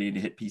ability to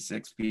hit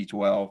P6,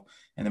 P12,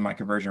 and then my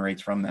conversion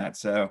rates from that.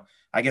 So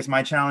I guess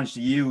my challenge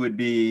to you would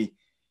be,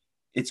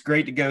 it's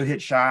great to go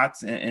hit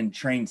shots and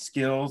train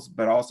skills,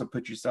 but also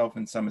put yourself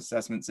in some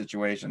assessment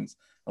situations,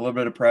 a little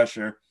bit of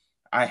pressure.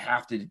 I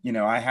have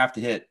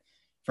to hit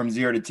from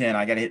 0 to 10.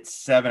 I got to hit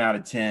 7 out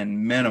of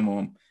 10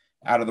 minimum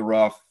out of the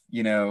rough,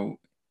 from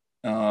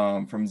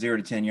 0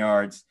 to 10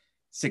 yards,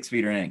 6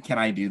 feet or in. Can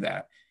I do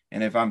that?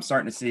 And if I'm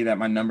starting to see that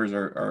my numbers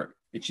are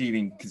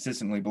achieving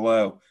consistently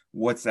below,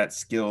 what's that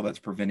skill that's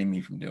preventing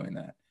me from doing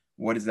that?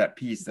 What is that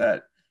piece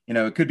that,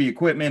 it could be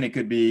equipment, it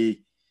could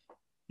be,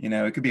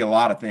 it could be a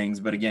lot of things,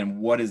 but again,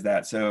 what is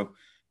that? So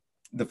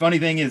the funny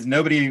thing is,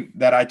 nobody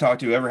that I talk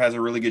to ever has a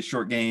really good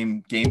short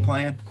game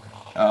plan.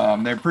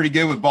 They're pretty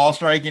good with ball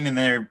striking and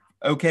they're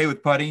okay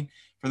with putting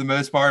for the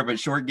most part, but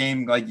short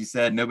game, like you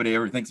said, nobody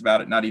ever thinks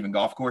about it, not even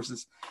golf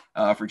courses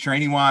for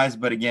training wise.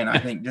 But again, I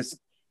think just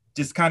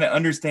kind of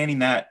understanding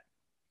that,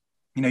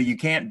 you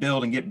can't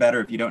build and get better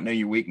if you don't know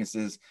your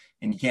weaknesses,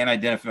 and you can't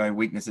identify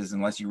weaknesses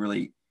unless you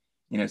really,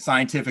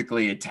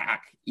 scientifically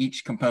attack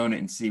each component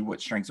and see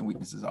what strengths and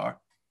weaknesses are.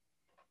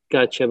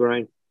 Gotcha,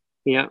 Brian.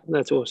 Yeah,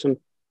 that's awesome.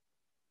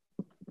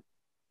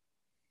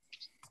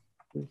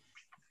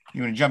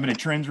 You want to jump into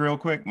trends real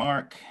quick,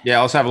 Mark? Yeah,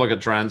 let's have a look at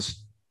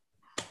trends.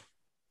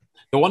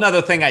 The one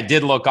other thing I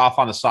did look off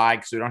on the side,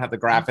 because we don't have the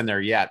graph in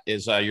there yet,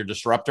 is your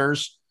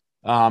disruptors,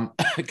 kind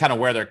of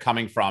where they're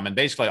coming from. And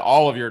basically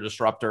all of your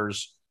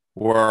disruptors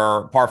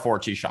were par 4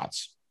 tee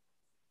shots.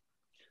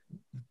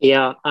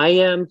 Yeah, I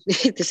am.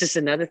 This is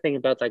another thing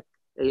about like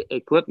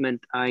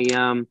equipment. I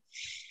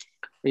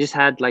just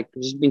had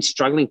just been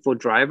struggling for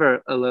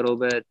driver a little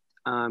bit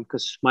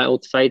because my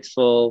Old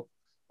Faithful.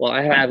 Well,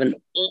 I have an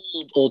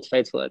old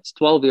Faithful. It's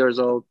 12 years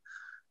old,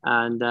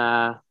 and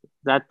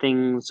that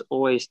thing's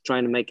always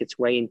trying to make its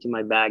way into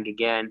my bag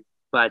again.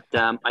 But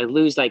I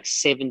lose like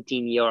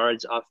 17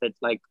 yards off it,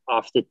 like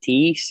off the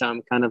tee. So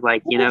I'm kind of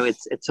like,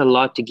 it's a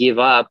lot to give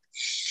up.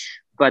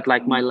 But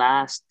like my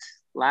last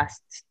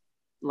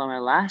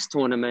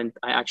tournament,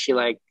 I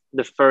actually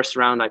the first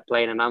round I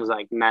played, and I was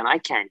like, man, I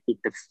can't hit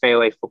the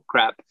fairway for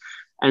crap.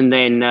 And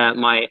then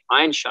my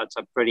iron shots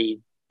are pretty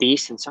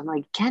decent. So I'm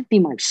like, can't be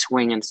my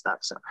swing and stuff.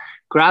 So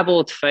grab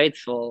Old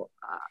Faithful.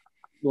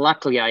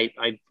 Luckily, I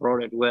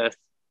brought it with.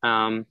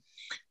 And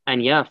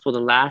yeah, for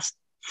the last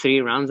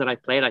 3 rounds that I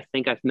played, I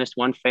think I've missed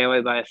one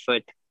fairway by a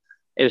foot.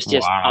 It was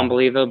just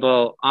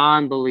unbelievable.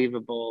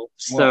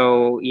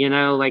 So,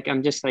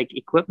 I'm just like,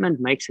 equipment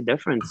makes a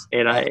difference.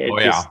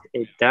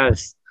 It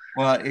does.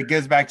 Well, it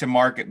goes back to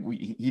Mark.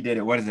 He did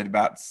it. What is it?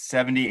 About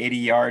 70, 80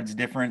 yards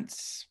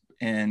difference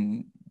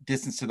in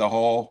distance to the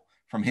hole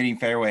from hitting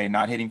fairway and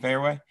not hitting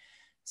fairway.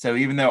 So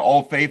even though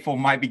Old Faithful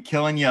might be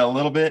killing you a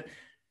little bit,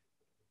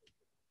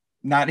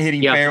 not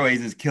hitting fairways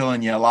is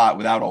killing you a lot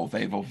without Old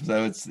Faithful.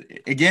 So it's,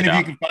 again, if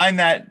you can find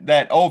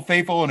that Old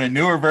Faithful in a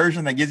newer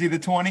version that gives you the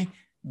 20,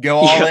 go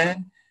all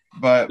in.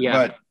 But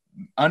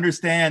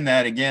understand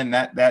that, again,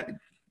 that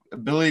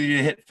ability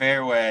to hit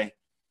fairway,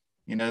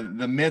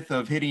 the myth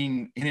of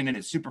hitting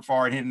it super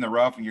far and hitting the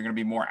rough and you're going to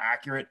be more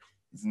accurate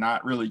is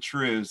not really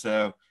true.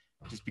 So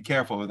just be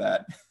careful with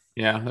that.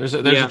 Yeah, there's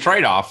a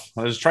trade-off.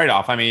 There's a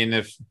trade-off. I mean,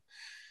 if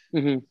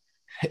you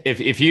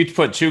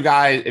put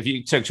if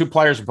you took 2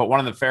 players and put one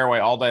in the fairway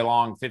all day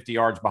long, 50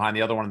 yards behind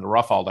the other one in the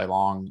rough all day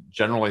long,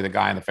 generally the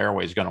guy in the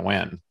fairway is going to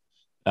win,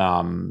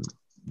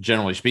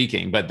 generally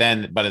speaking. But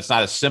it's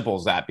not as simple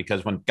as that,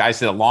 because when guys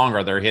hit it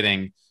longer, they're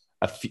hitting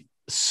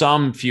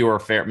some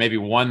fewer maybe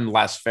one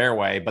less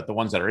fairway, but the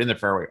ones that are in the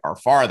fairway are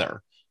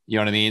farther. You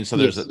know what I mean? So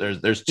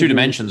there's 2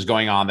 dimensions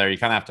going on there. You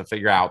kind of have to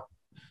figure out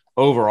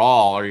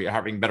overall, are you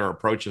having better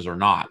approaches or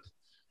not?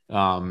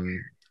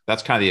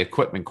 That's kind of the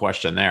equipment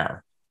question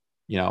there.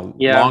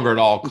 Longer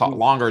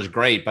longer is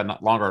great, but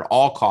not longer at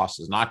all costs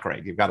is not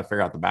great. You've got to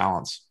figure out the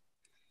balance.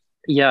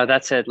 Yeah,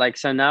 that's it.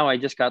 So now I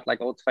just got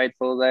Old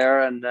Faithful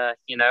there, and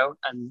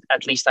and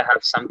at least I have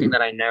something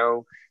that I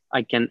know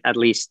I can at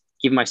least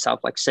give myself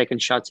second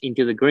shots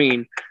into the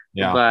green.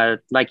 Yeah.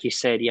 But like you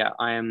said,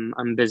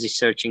 I'm busy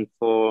searching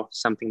for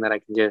something that I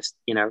can just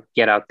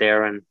get out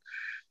there, and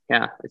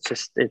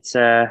it's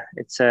a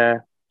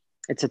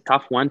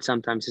tough one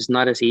sometimes. It's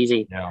not as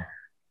easy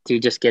to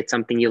just get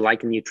something you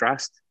like and you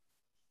trust.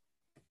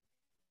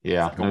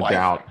 Yeah, no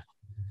doubt.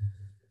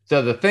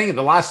 So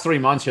the last 3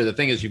 months here, the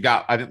thing is, you've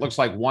got, it looks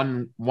like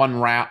one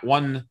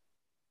round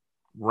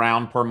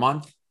per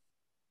month.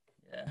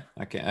 Yeah.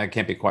 I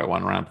can't be quite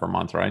 1 round per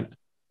month, right?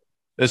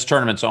 This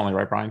tournament's only,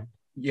 right, Brian?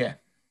 Yeah.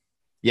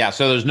 Yeah.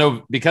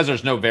 So because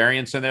there's no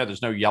variance in there,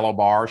 there's no yellow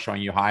bar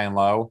showing you high and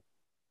low.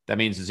 That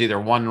means it's either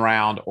 1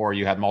 round or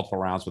you had multiple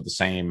rounds with the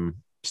same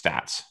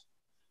stats.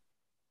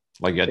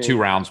 Like you had 2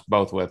 rounds,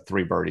 both with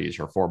 3 birdies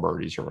or 4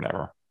 birdies or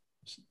whatever.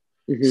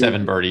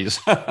 7 birdies.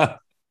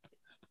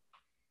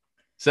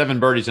 7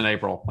 birdies in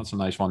April. That's a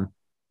nice one.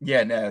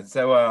 Yeah, no.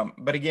 So,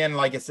 but again,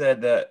 like I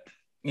said,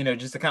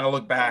 just to kind of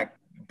look back,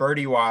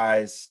 birdie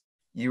wise,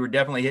 you were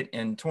definitely hit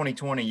in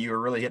 2020. You were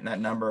really hitting that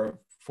number of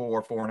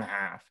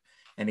 4.5.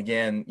 And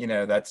again,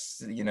 that's,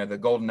 the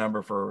golden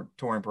number for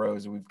touring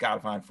pros. We've got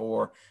to find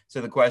 4.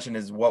 So the question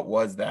is, what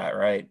was that,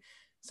 right?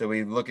 So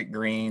we look at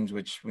greens,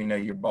 which we know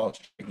your ball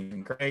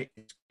striking great.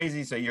 It's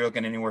crazy. So you're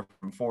looking anywhere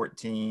from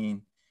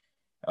 14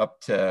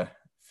 up to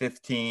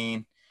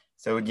 15.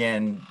 So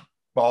again,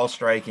 ball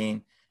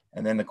striking.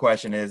 And then the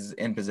question is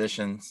in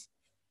positions.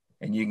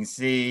 And you can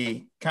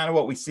see kind of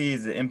what we see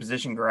is the in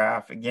position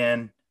graph.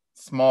 Again,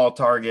 small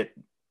target.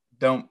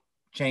 Don't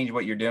change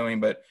what you're doing,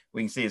 but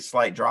we can see a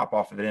slight drop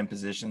off of it in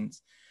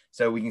positions.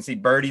 So we can see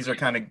birdies are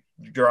kind of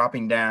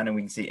dropping down, and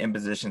we can see in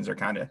positions are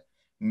kind of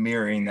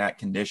mirroring that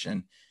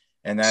condition.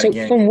 And that, so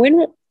again, from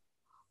when,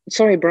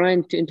 sorry,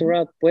 Brian, to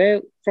interrupt,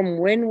 from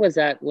when was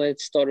that where it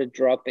started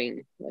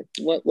dropping? Like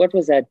what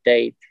was that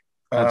date?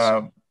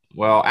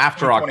 Well,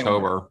 after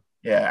October.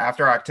 Yeah,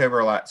 after October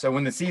a lot. So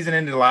when the season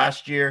ended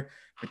last year,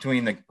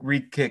 between the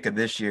re-kick of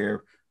this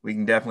year, we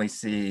can definitely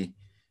see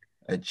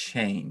a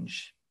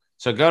change.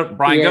 So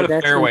Brian, go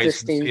to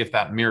fairways and see if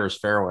that mirrors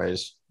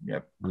fairways.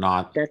 Yep. Or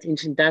not. That's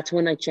interesting. That's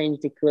when I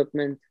changed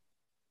equipment.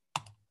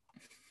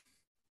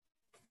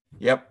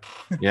 Yep.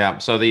 Yeah.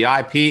 So the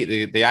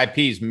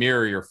IPs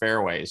mirror your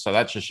fairways. So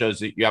that just shows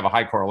that you have a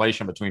high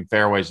correlation between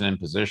fairways and in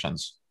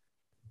positions.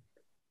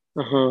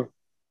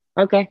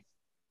 Okay.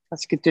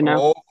 That's good to know.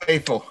 Oh,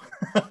 faithful.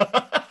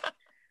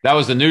 That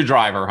was the new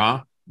driver,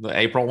 huh? The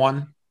April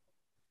one?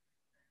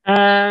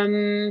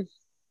 When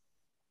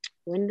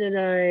did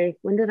I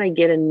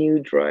get a new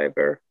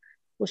driver?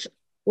 Was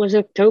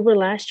October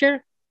last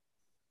year?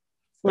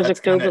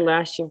 Last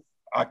year?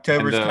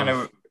 October's kind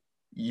of,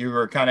 you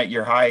were kind of at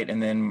your height,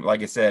 and then,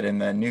 like I said, in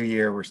the new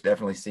year, we're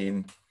definitely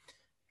seeing.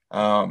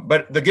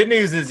 But the good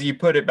news is you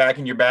put it back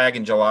in your bag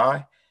in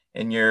July,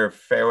 and your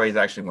fairways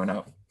actually went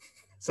up.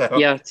 So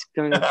yeah, it's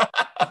going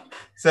up.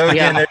 So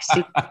again,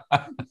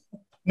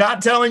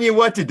 not telling you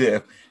what to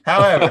do.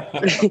 However,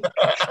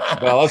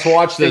 well, let's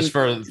watch this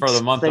for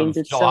the month of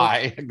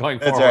July going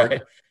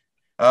forward.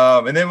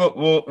 Right. And then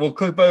we'll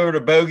clip over to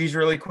bogeys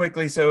really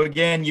quickly. So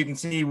again, you can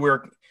see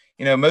we're,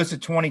 most of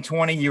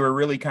 2020, you were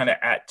really kind of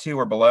at 2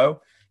 or below.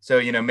 So,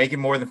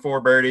 making more than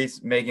 4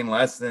 birdies, making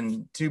less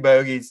than 2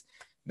 bogeys,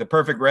 the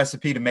perfect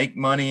recipe to make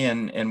money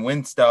and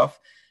win stuff.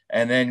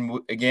 And then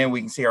again,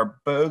 we can see our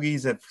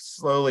bogeys have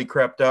slowly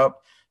crept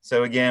up.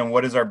 So again,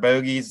 what is our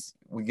bogeys?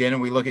 Again,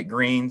 we look at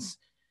greens,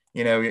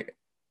 your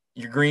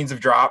greens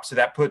have dropped. So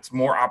that puts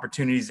more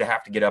opportunities to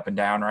have to get up and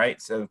down,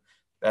 right? So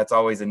that's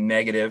always a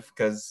negative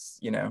because,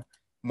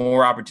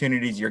 more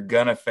opportunities, you're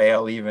going to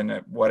fail even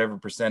at whatever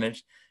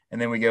percentage.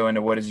 And then we go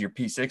into what is your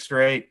P6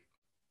 rate.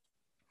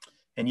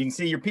 And you can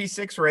see your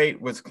P6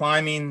 rate was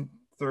climbing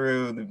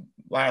through the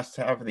last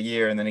half of the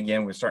year. And then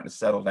again, we're starting to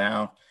settle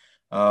down.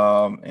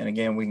 And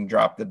again, we can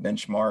drop the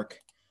benchmark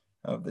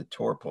of the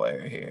tour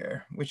player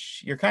here,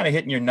 which you're kind of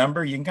hitting your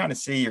number. You can kind of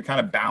see you're kind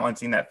of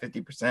balancing that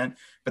 50%.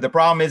 But the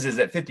problem is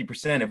at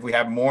 50%, if we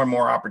have more and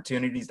more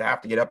opportunities to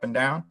have to get up and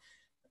down,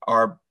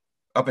 our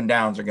up and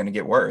downs are going to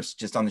get worse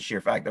just on the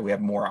sheer fact that we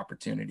have more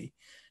opportunity.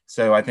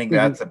 So I think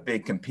that's a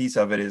big piece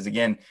of it is,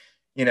 again,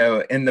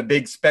 in the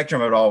big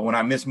spectrum of it all, when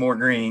I miss more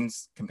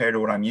greens compared to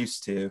what I'm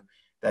used to,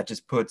 that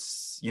just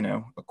puts,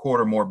 a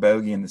quarter more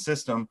bogey in the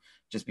system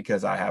just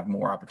because I have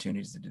more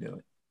opportunities to do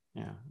it.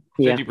 Yeah.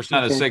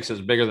 50% of 6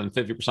 is bigger than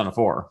 50% of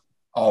 4.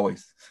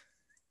 Always.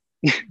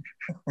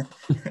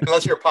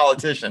 Unless you're a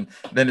politician,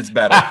 then it's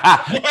better.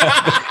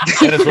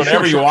 And it's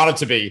whatever you want it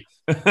to be.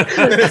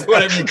 It's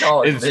whatever you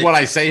call it. It's what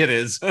I say it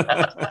is.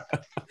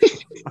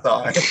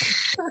 Sorry.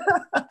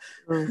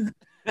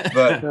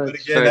 But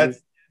again,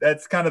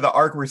 that's kind of the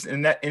arc we're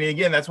and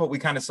again, that's what we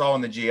kind of saw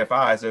in the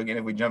GFI. So again,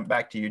 if we jump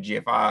back to your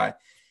GFI,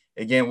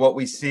 again, what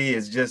we see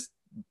is just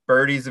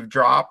birdies have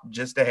dropped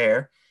just a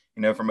hair,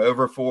 from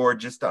over 4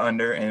 just to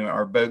under, and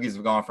our bogeys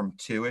have gone from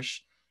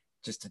 2-ish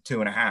just to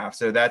 2.5.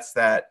 So that's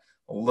that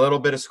a little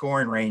bit of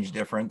scoring range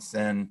difference.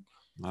 And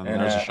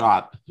there's a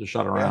shot. Just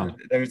shot around.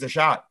 Yeah, there's a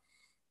shot.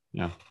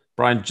 Yeah.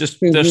 Brian, just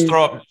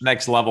throw up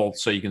next level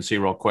so you can see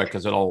real quick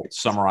because it'll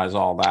summarize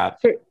all that.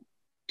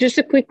 Just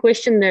a quick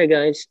question there,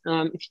 guys.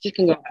 If you just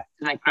can go back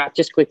to Nightcraft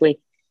just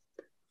quickly.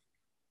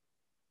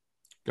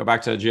 Go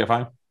back to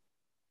GFI.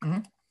 Mm-hmm.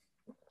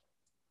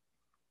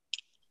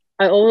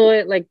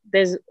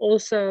 There's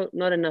also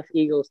not enough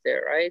eagles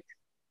there, right?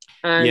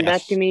 And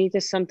that to me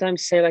just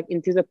sometimes say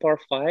into the par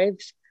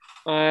 5s.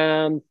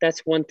 That's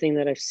one thing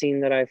that I've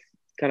seen that I've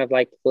kind of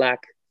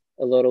lack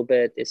a little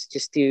bit is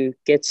just to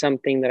get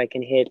something that I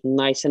can hit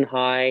nice and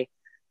high.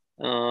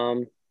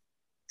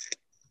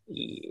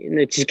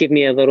 Just give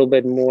me a little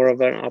bit more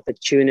of an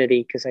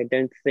opportunity because I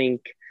don't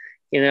think,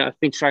 I've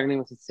been struggling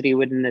with the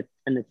 3-wood and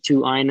the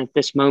 2 iron at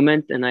this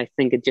moment, and I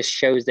think it just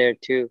shows there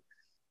too.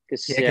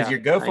 Because your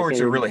go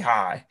forwards are really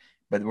high,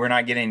 but we're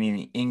not getting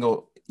any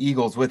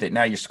eagles with it.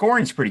 Now your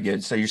scoring's pretty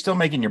good, so you're still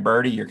making your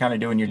birdie. You're kind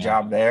of doing your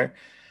job there.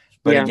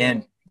 But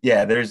again,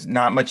 there's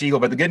not much eagle.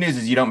 But the good news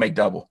is you don't make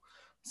double.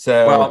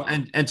 So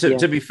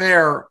to be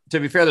fair,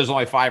 there's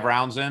only 5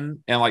 rounds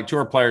in, and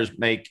tour players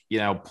make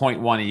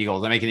 0.1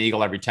 eagles. They make an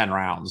eagle every 10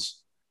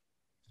 rounds.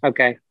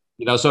 Okay.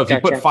 So if you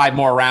put Gotcha. 5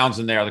 more rounds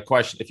in there, the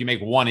question, if you make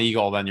one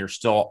eagle, then you're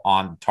still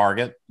on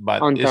target,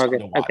 but On it's something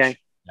target. to watch. Okay.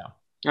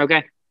 Yeah.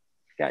 Okay.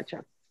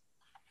 Gotcha.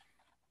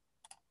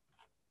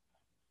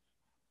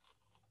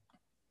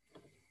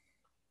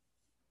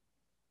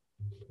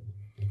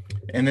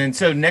 And then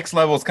so next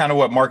level is kind of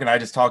what Mark and I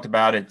just talked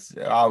about. I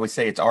always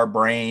say it's our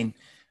brain,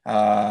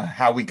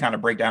 how we kind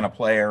of break down a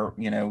player.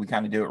 We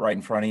kind of do it right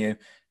in front of you.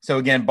 So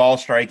again, ball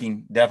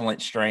striking,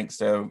 definite strength.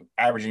 So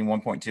averaging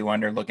 1.2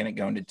 under, looking at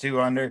going to 2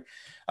 under.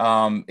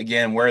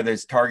 Again, where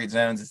there's target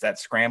zones, it's that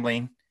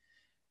scrambling,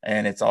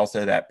 and it's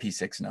also that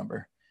P6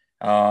 number.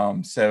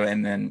 So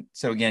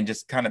again,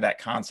 just kind of that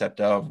concept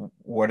of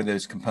what are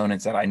those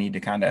components that I need to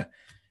kind of,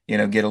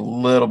 get a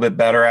little bit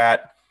better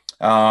at.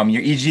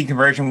 Your EG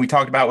conversion we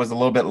talked about was a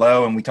little bit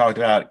low, and we talked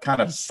about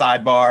kind of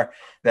sidebar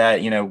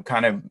that,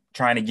 kind of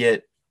trying to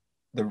get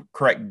the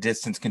correct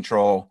distance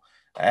control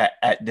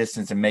at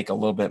distance and make a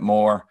little bit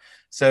more.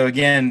 So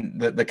again,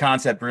 the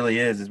concept really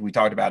is, as we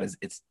talked about, is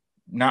it's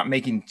not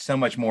making so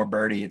much more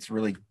birdie. It's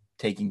really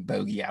taking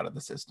bogey out of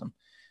the system.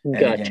 And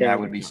Gotcha. again, that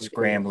would be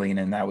scrambling,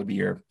 and that would be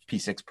your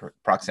P6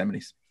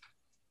 proximities.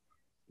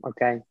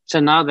 Okay.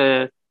 So now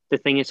the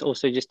thing is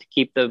also just to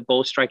keep the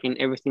ball striking,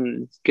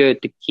 everything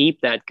good, to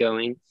keep that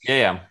going.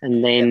 Yeah.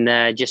 And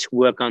then just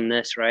work on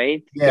this,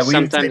 right? Yeah.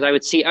 Sometimes I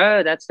would see,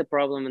 oh, that's the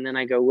problem. And then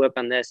I go work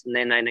on this, and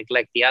then I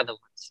neglect the other one.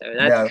 So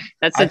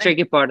that's the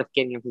tricky part of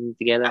getting everything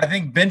together. I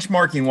think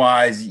benchmarking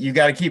wise, you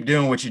got to keep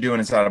doing what you're doing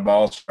inside of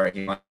ball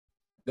striking. Like,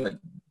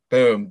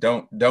 boom,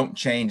 don't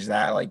change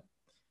that. Like,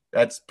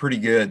 that's pretty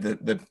good.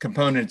 The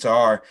components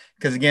are,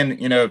 because again,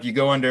 if you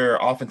go under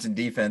offense and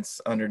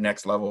defense under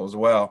next level as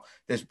well,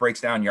 this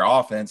breaks down your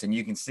offense, and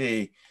you can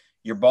see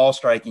your ball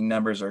striking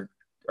numbers are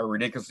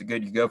ridiculously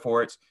good. You go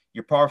for it.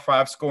 Your par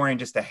 5 scoring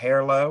just a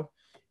hair low,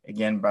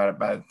 again by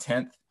the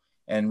 10th,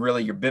 and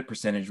really your bit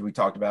percentage we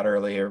talked about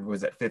earlier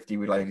was at 50.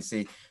 We'd like to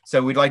see.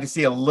 So we'd like to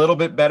see a little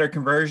bit better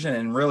conversion,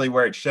 and really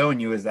where it's showing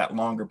you is that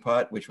longer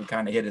putt, which we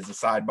kind of hit as a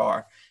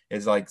sidebar,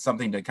 is like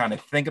something to kind of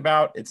think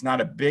about. It's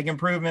not a big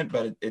improvement,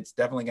 but it's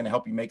definitely going to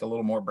help you make a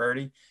little more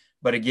birdie.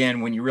 But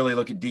again, when you really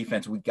look at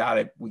defense, we got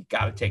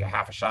to take a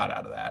half a shot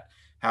out of that.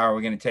 How are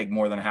we going to take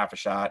more than a half a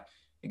shot?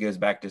 It goes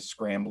back to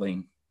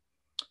scrambling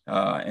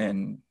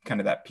and kind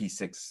of that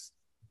P6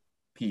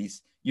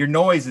 piece. Your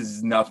noise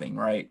is nothing,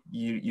 right?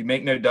 You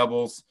make no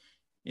doubles.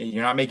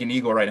 You're not making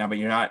eagle right now, but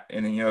you're not.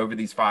 And over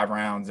these 5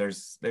 rounds,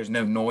 there's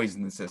no noise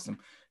in the system.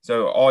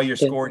 So all your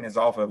scoring is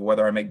off of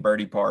whether I make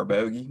birdie, par, or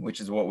bogey,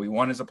 which is what we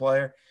want as a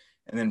player.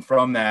 And then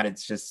from that,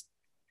 it's just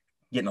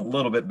getting a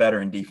little bit better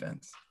in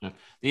defense.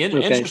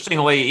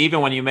 Interestingly,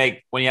 even when you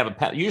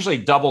have usually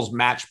doubles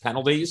match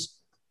penalties,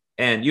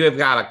 and you have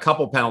got a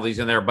couple penalties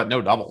in there, but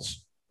no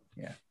doubles.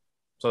 Yeah.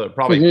 So they're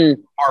probably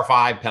par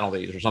 5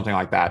 penalties or something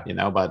like that,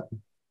 but.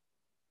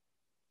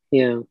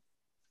 Yeah.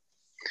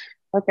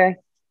 Okay.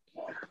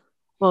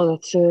 Well,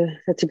 that's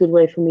a good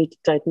way for me to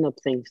tighten up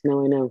things.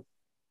 Now I know.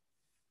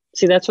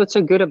 See, that's what's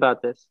so good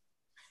about this.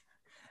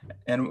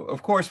 And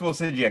of course, we'll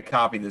send you a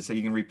copy of this so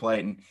you can replay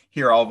it and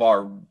hear all of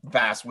our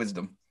vast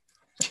wisdom.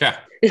 Yeah.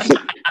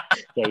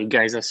 Yeah, you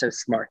guys are so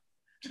smart.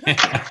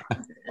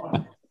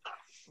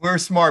 We're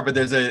smart, but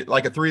there's a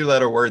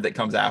 3-letter word that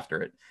comes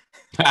after it.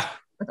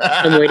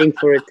 I'm waiting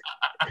for it.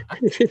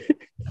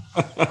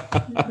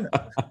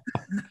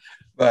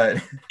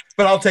 But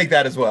I'll take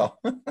that as well.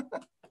 All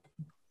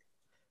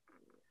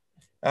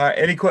right.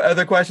 Any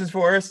other questions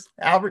for us,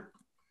 Albert?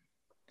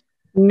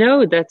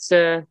 No, that's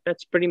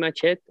pretty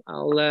much it.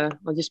 I'll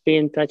just be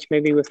in touch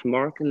maybe with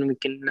Mark, and we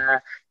can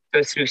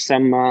go through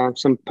some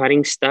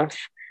putting stuff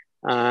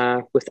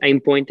with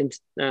aim point,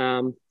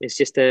 and it's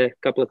just a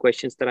couple of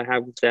questions that I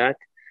have with that.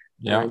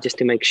 Yeah, just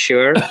to make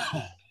sure.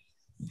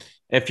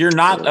 If you're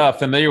not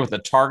familiar with the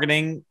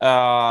targeting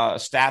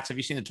stats, have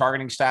you seen the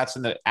targeting stats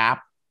in the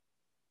app?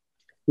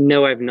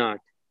 No, I've not.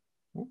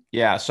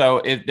 Yeah,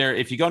 so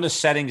if you go into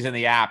settings in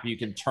the app, you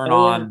can turn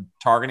on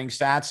targeting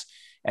stats.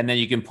 And then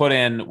you can put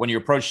in, when you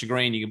approach the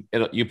green,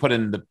 you put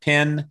in the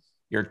pin,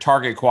 your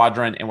target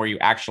quadrant, and where you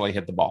actually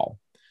hit the ball.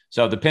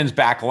 So the pin's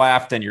back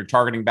left, and you're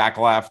targeting back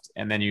left,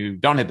 and then you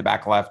don't hit the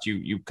back left.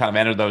 You kind of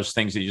enter those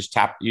things that you just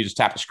tap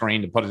the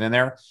screen to put it in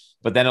there.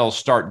 But then it'll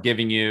start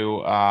giving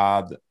you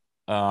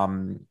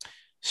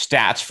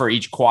stats for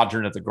each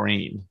quadrant of the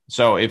green.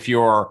 So if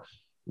you're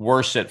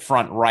worse at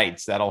front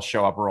rights, that'll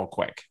show up real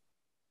quick.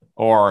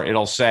 Or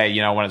it'll say,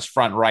 when it's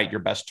front right, your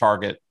best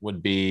target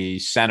would be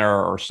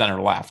center or center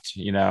left,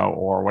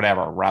 or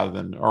whatever,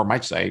 or it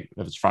might say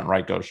if it's front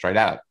right, go straight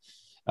at it.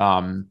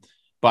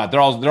 But they're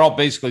all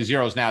basically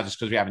zeros now just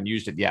because we haven't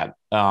used it yet.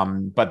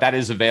 But that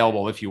is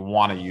available if you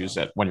want to use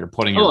it when you're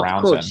putting your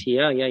rounds in. Of course.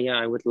 Yeah.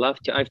 I would love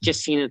to. I've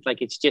just seen it,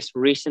 it's just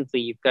recently.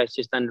 You guys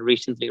just done it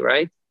recently,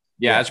 right?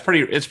 Yeah, it's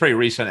pretty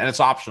recent, and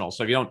it's optional.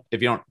 So if you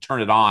don't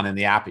turn it on in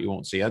the app, you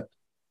won't see it.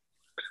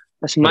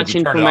 As much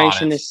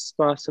information as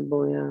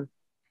possible, yeah.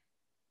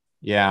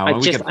 Yeah,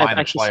 we can find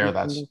a player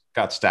that's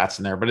got stats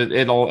in there, but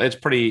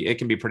it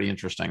can be pretty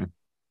interesting.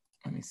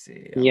 Let me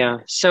see. Yeah.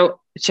 So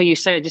you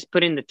say just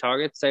put in the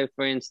target. So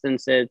for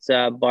instance, it's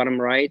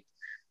bottom right,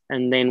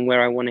 and then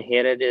where I want to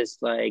hit it is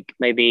like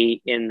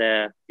maybe in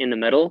the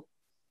middle.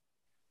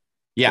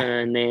 Yeah.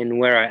 And then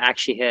where I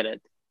actually hit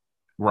it.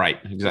 Right.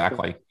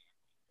 Exactly.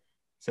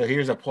 So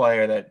here's a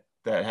player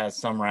that has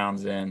some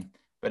rounds in,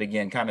 but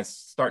again, kind of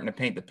starting to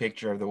paint the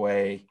picture of the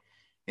way,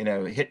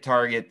 hit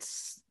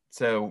targets.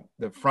 So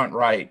the front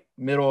right,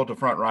 middle to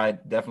front right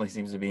definitely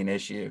seems to be an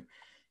issue,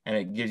 and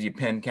it gives you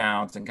pin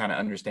counts and kind of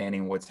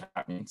understanding what's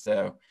happening.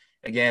 So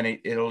again,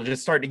 it'll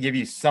just start to give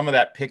you some of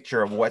that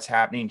picture of what's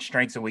happening,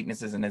 strengths and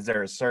weaknesses, and is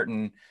there a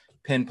certain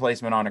pin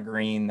placement on a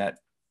green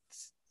that's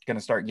going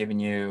to start giving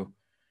you,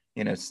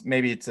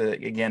 maybe it's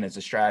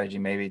a strategy.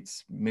 Maybe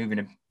it's moving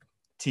a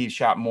tee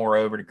shot more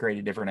over to create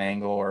a different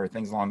angle or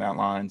things along that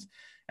lines.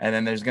 And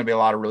then there's going to be a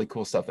lot of really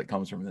cool stuff that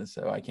comes from this.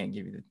 So I can't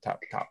give you the top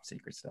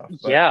secret stuff.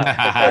 But,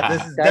 yeah.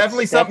 This is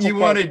definitely something you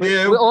want to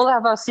do. We all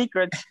have our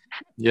secrets.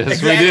 Yes,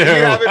 exactly. we do.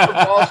 You have it for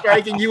ball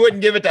striking. You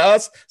wouldn't give it to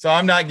us. So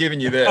I'm not giving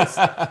you this.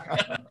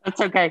 It's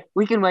okay.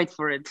 We can wait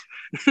for it.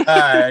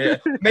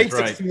 Makes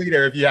it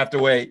sweeter if you have to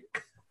wait.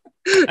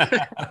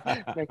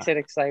 Makes it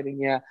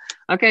exciting. Yeah.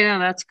 Okay. No,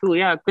 that's cool.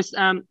 Yeah. Because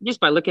just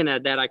by looking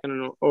at that, I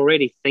can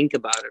already think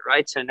about it.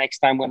 Right. So next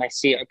time when I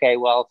see, okay,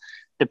 well,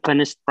 the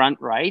pin is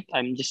front right,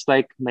 I'm just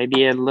like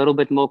maybe a little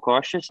bit more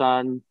cautious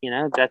on,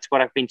 that's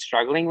what I've been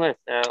struggling with.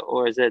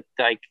 Or is it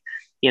like,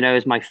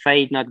 is my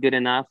fade not good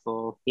enough,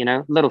 or,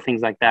 little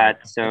things like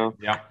that. So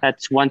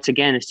that's, once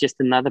again, it's just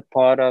another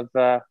part of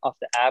the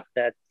app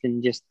that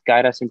can just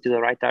guide us into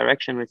the right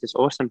direction, which is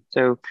awesome.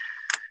 So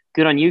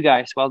good on you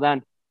guys. Well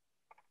done.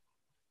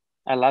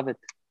 I love it.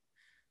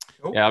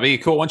 Cool. Yeah, it'll be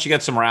cool. Once you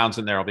get some rounds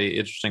in there, it'll be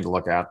interesting to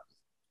look at.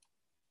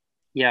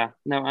 Yeah,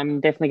 no, I'm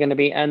definitely going to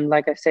be. And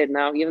like I said,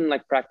 now, even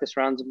like practice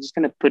rounds, I'm just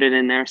going to put it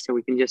in there so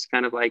we can just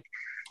kind of like,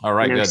 all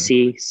right, good.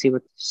 see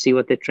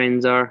what the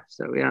trends are.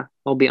 So yeah,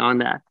 I'll be on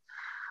that.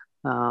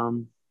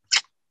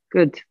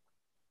 Good.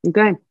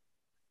 Okay.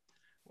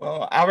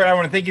 Well, Albert, I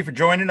want to thank you for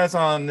joining us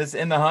on this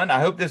In the Hunt. I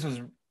hope this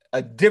was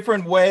a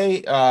different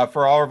way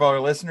for all of our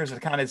listeners to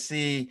kind of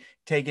see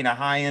taking a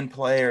high-end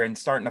player and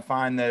starting to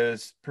find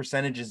those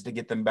percentages to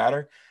get them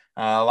better.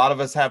 A lot of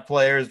us have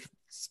players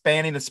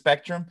spanning the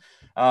spectrum.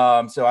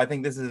 So I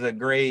think this is a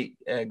great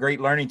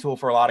learning tool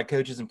for a lot of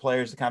coaches and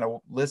players to kind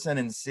of listen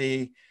and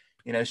see,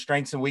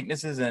 strengths and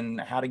weaknesses and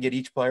how to get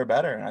each player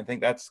better. And I think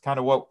that's kind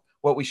of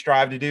what we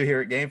strive to do here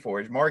at Game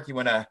Forge. Mark, you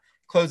want to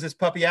close this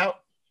puppy out?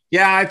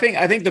 Yeah, I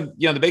think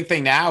the big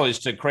thing now is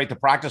to create the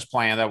practice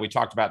plan that we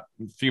talked about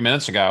a few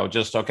minutes ago.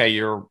 Just, okay,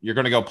 you're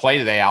going to go play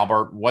today,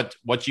 Albert.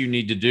 What you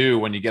need to do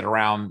when you get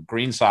around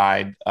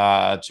greenside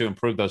to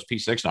improve those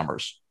P6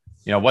 numbers?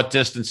 What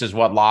distances,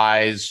 what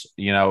lies,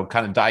 kind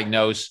of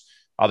diagnose,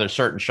 are there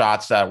certain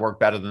shots that work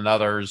better than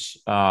others?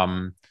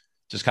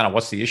 Just kind of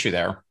what's the issue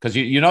there? Because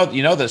you know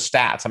the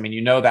stats. I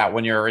mean, that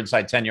when you're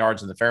inside 10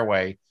 yards in the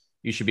fairway,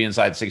 you should be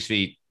inside 6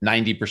 feet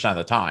 90% of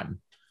the time.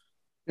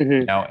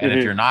 Mm-hmm. And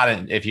if you're not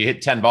if you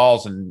hit 10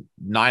 balls and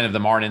 9 of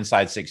them aren't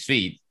inside 6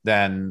 feet,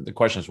 then the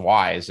question is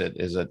why? Is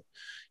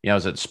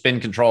it spin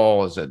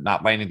control? Is it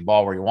not landing the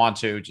ball where you want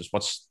to? Just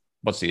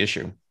what's the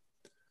issue?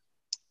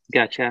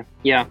 Gotcha.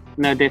 Yeah,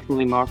 no,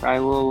 definitely, Mark. I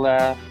will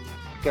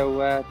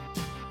go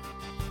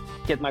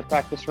get my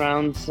practice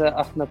rounds,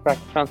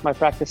 my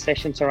practice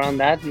sessions around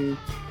that, and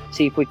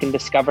see if we can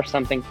discover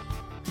something.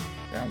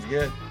 Sounds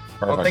good.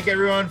 Perfect. Well, thank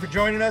everyone for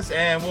joining us,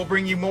 and we'll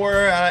bring you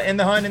more In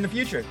the Hunt in the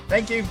future.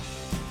 Thank you.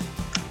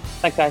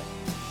 Thanks, guys.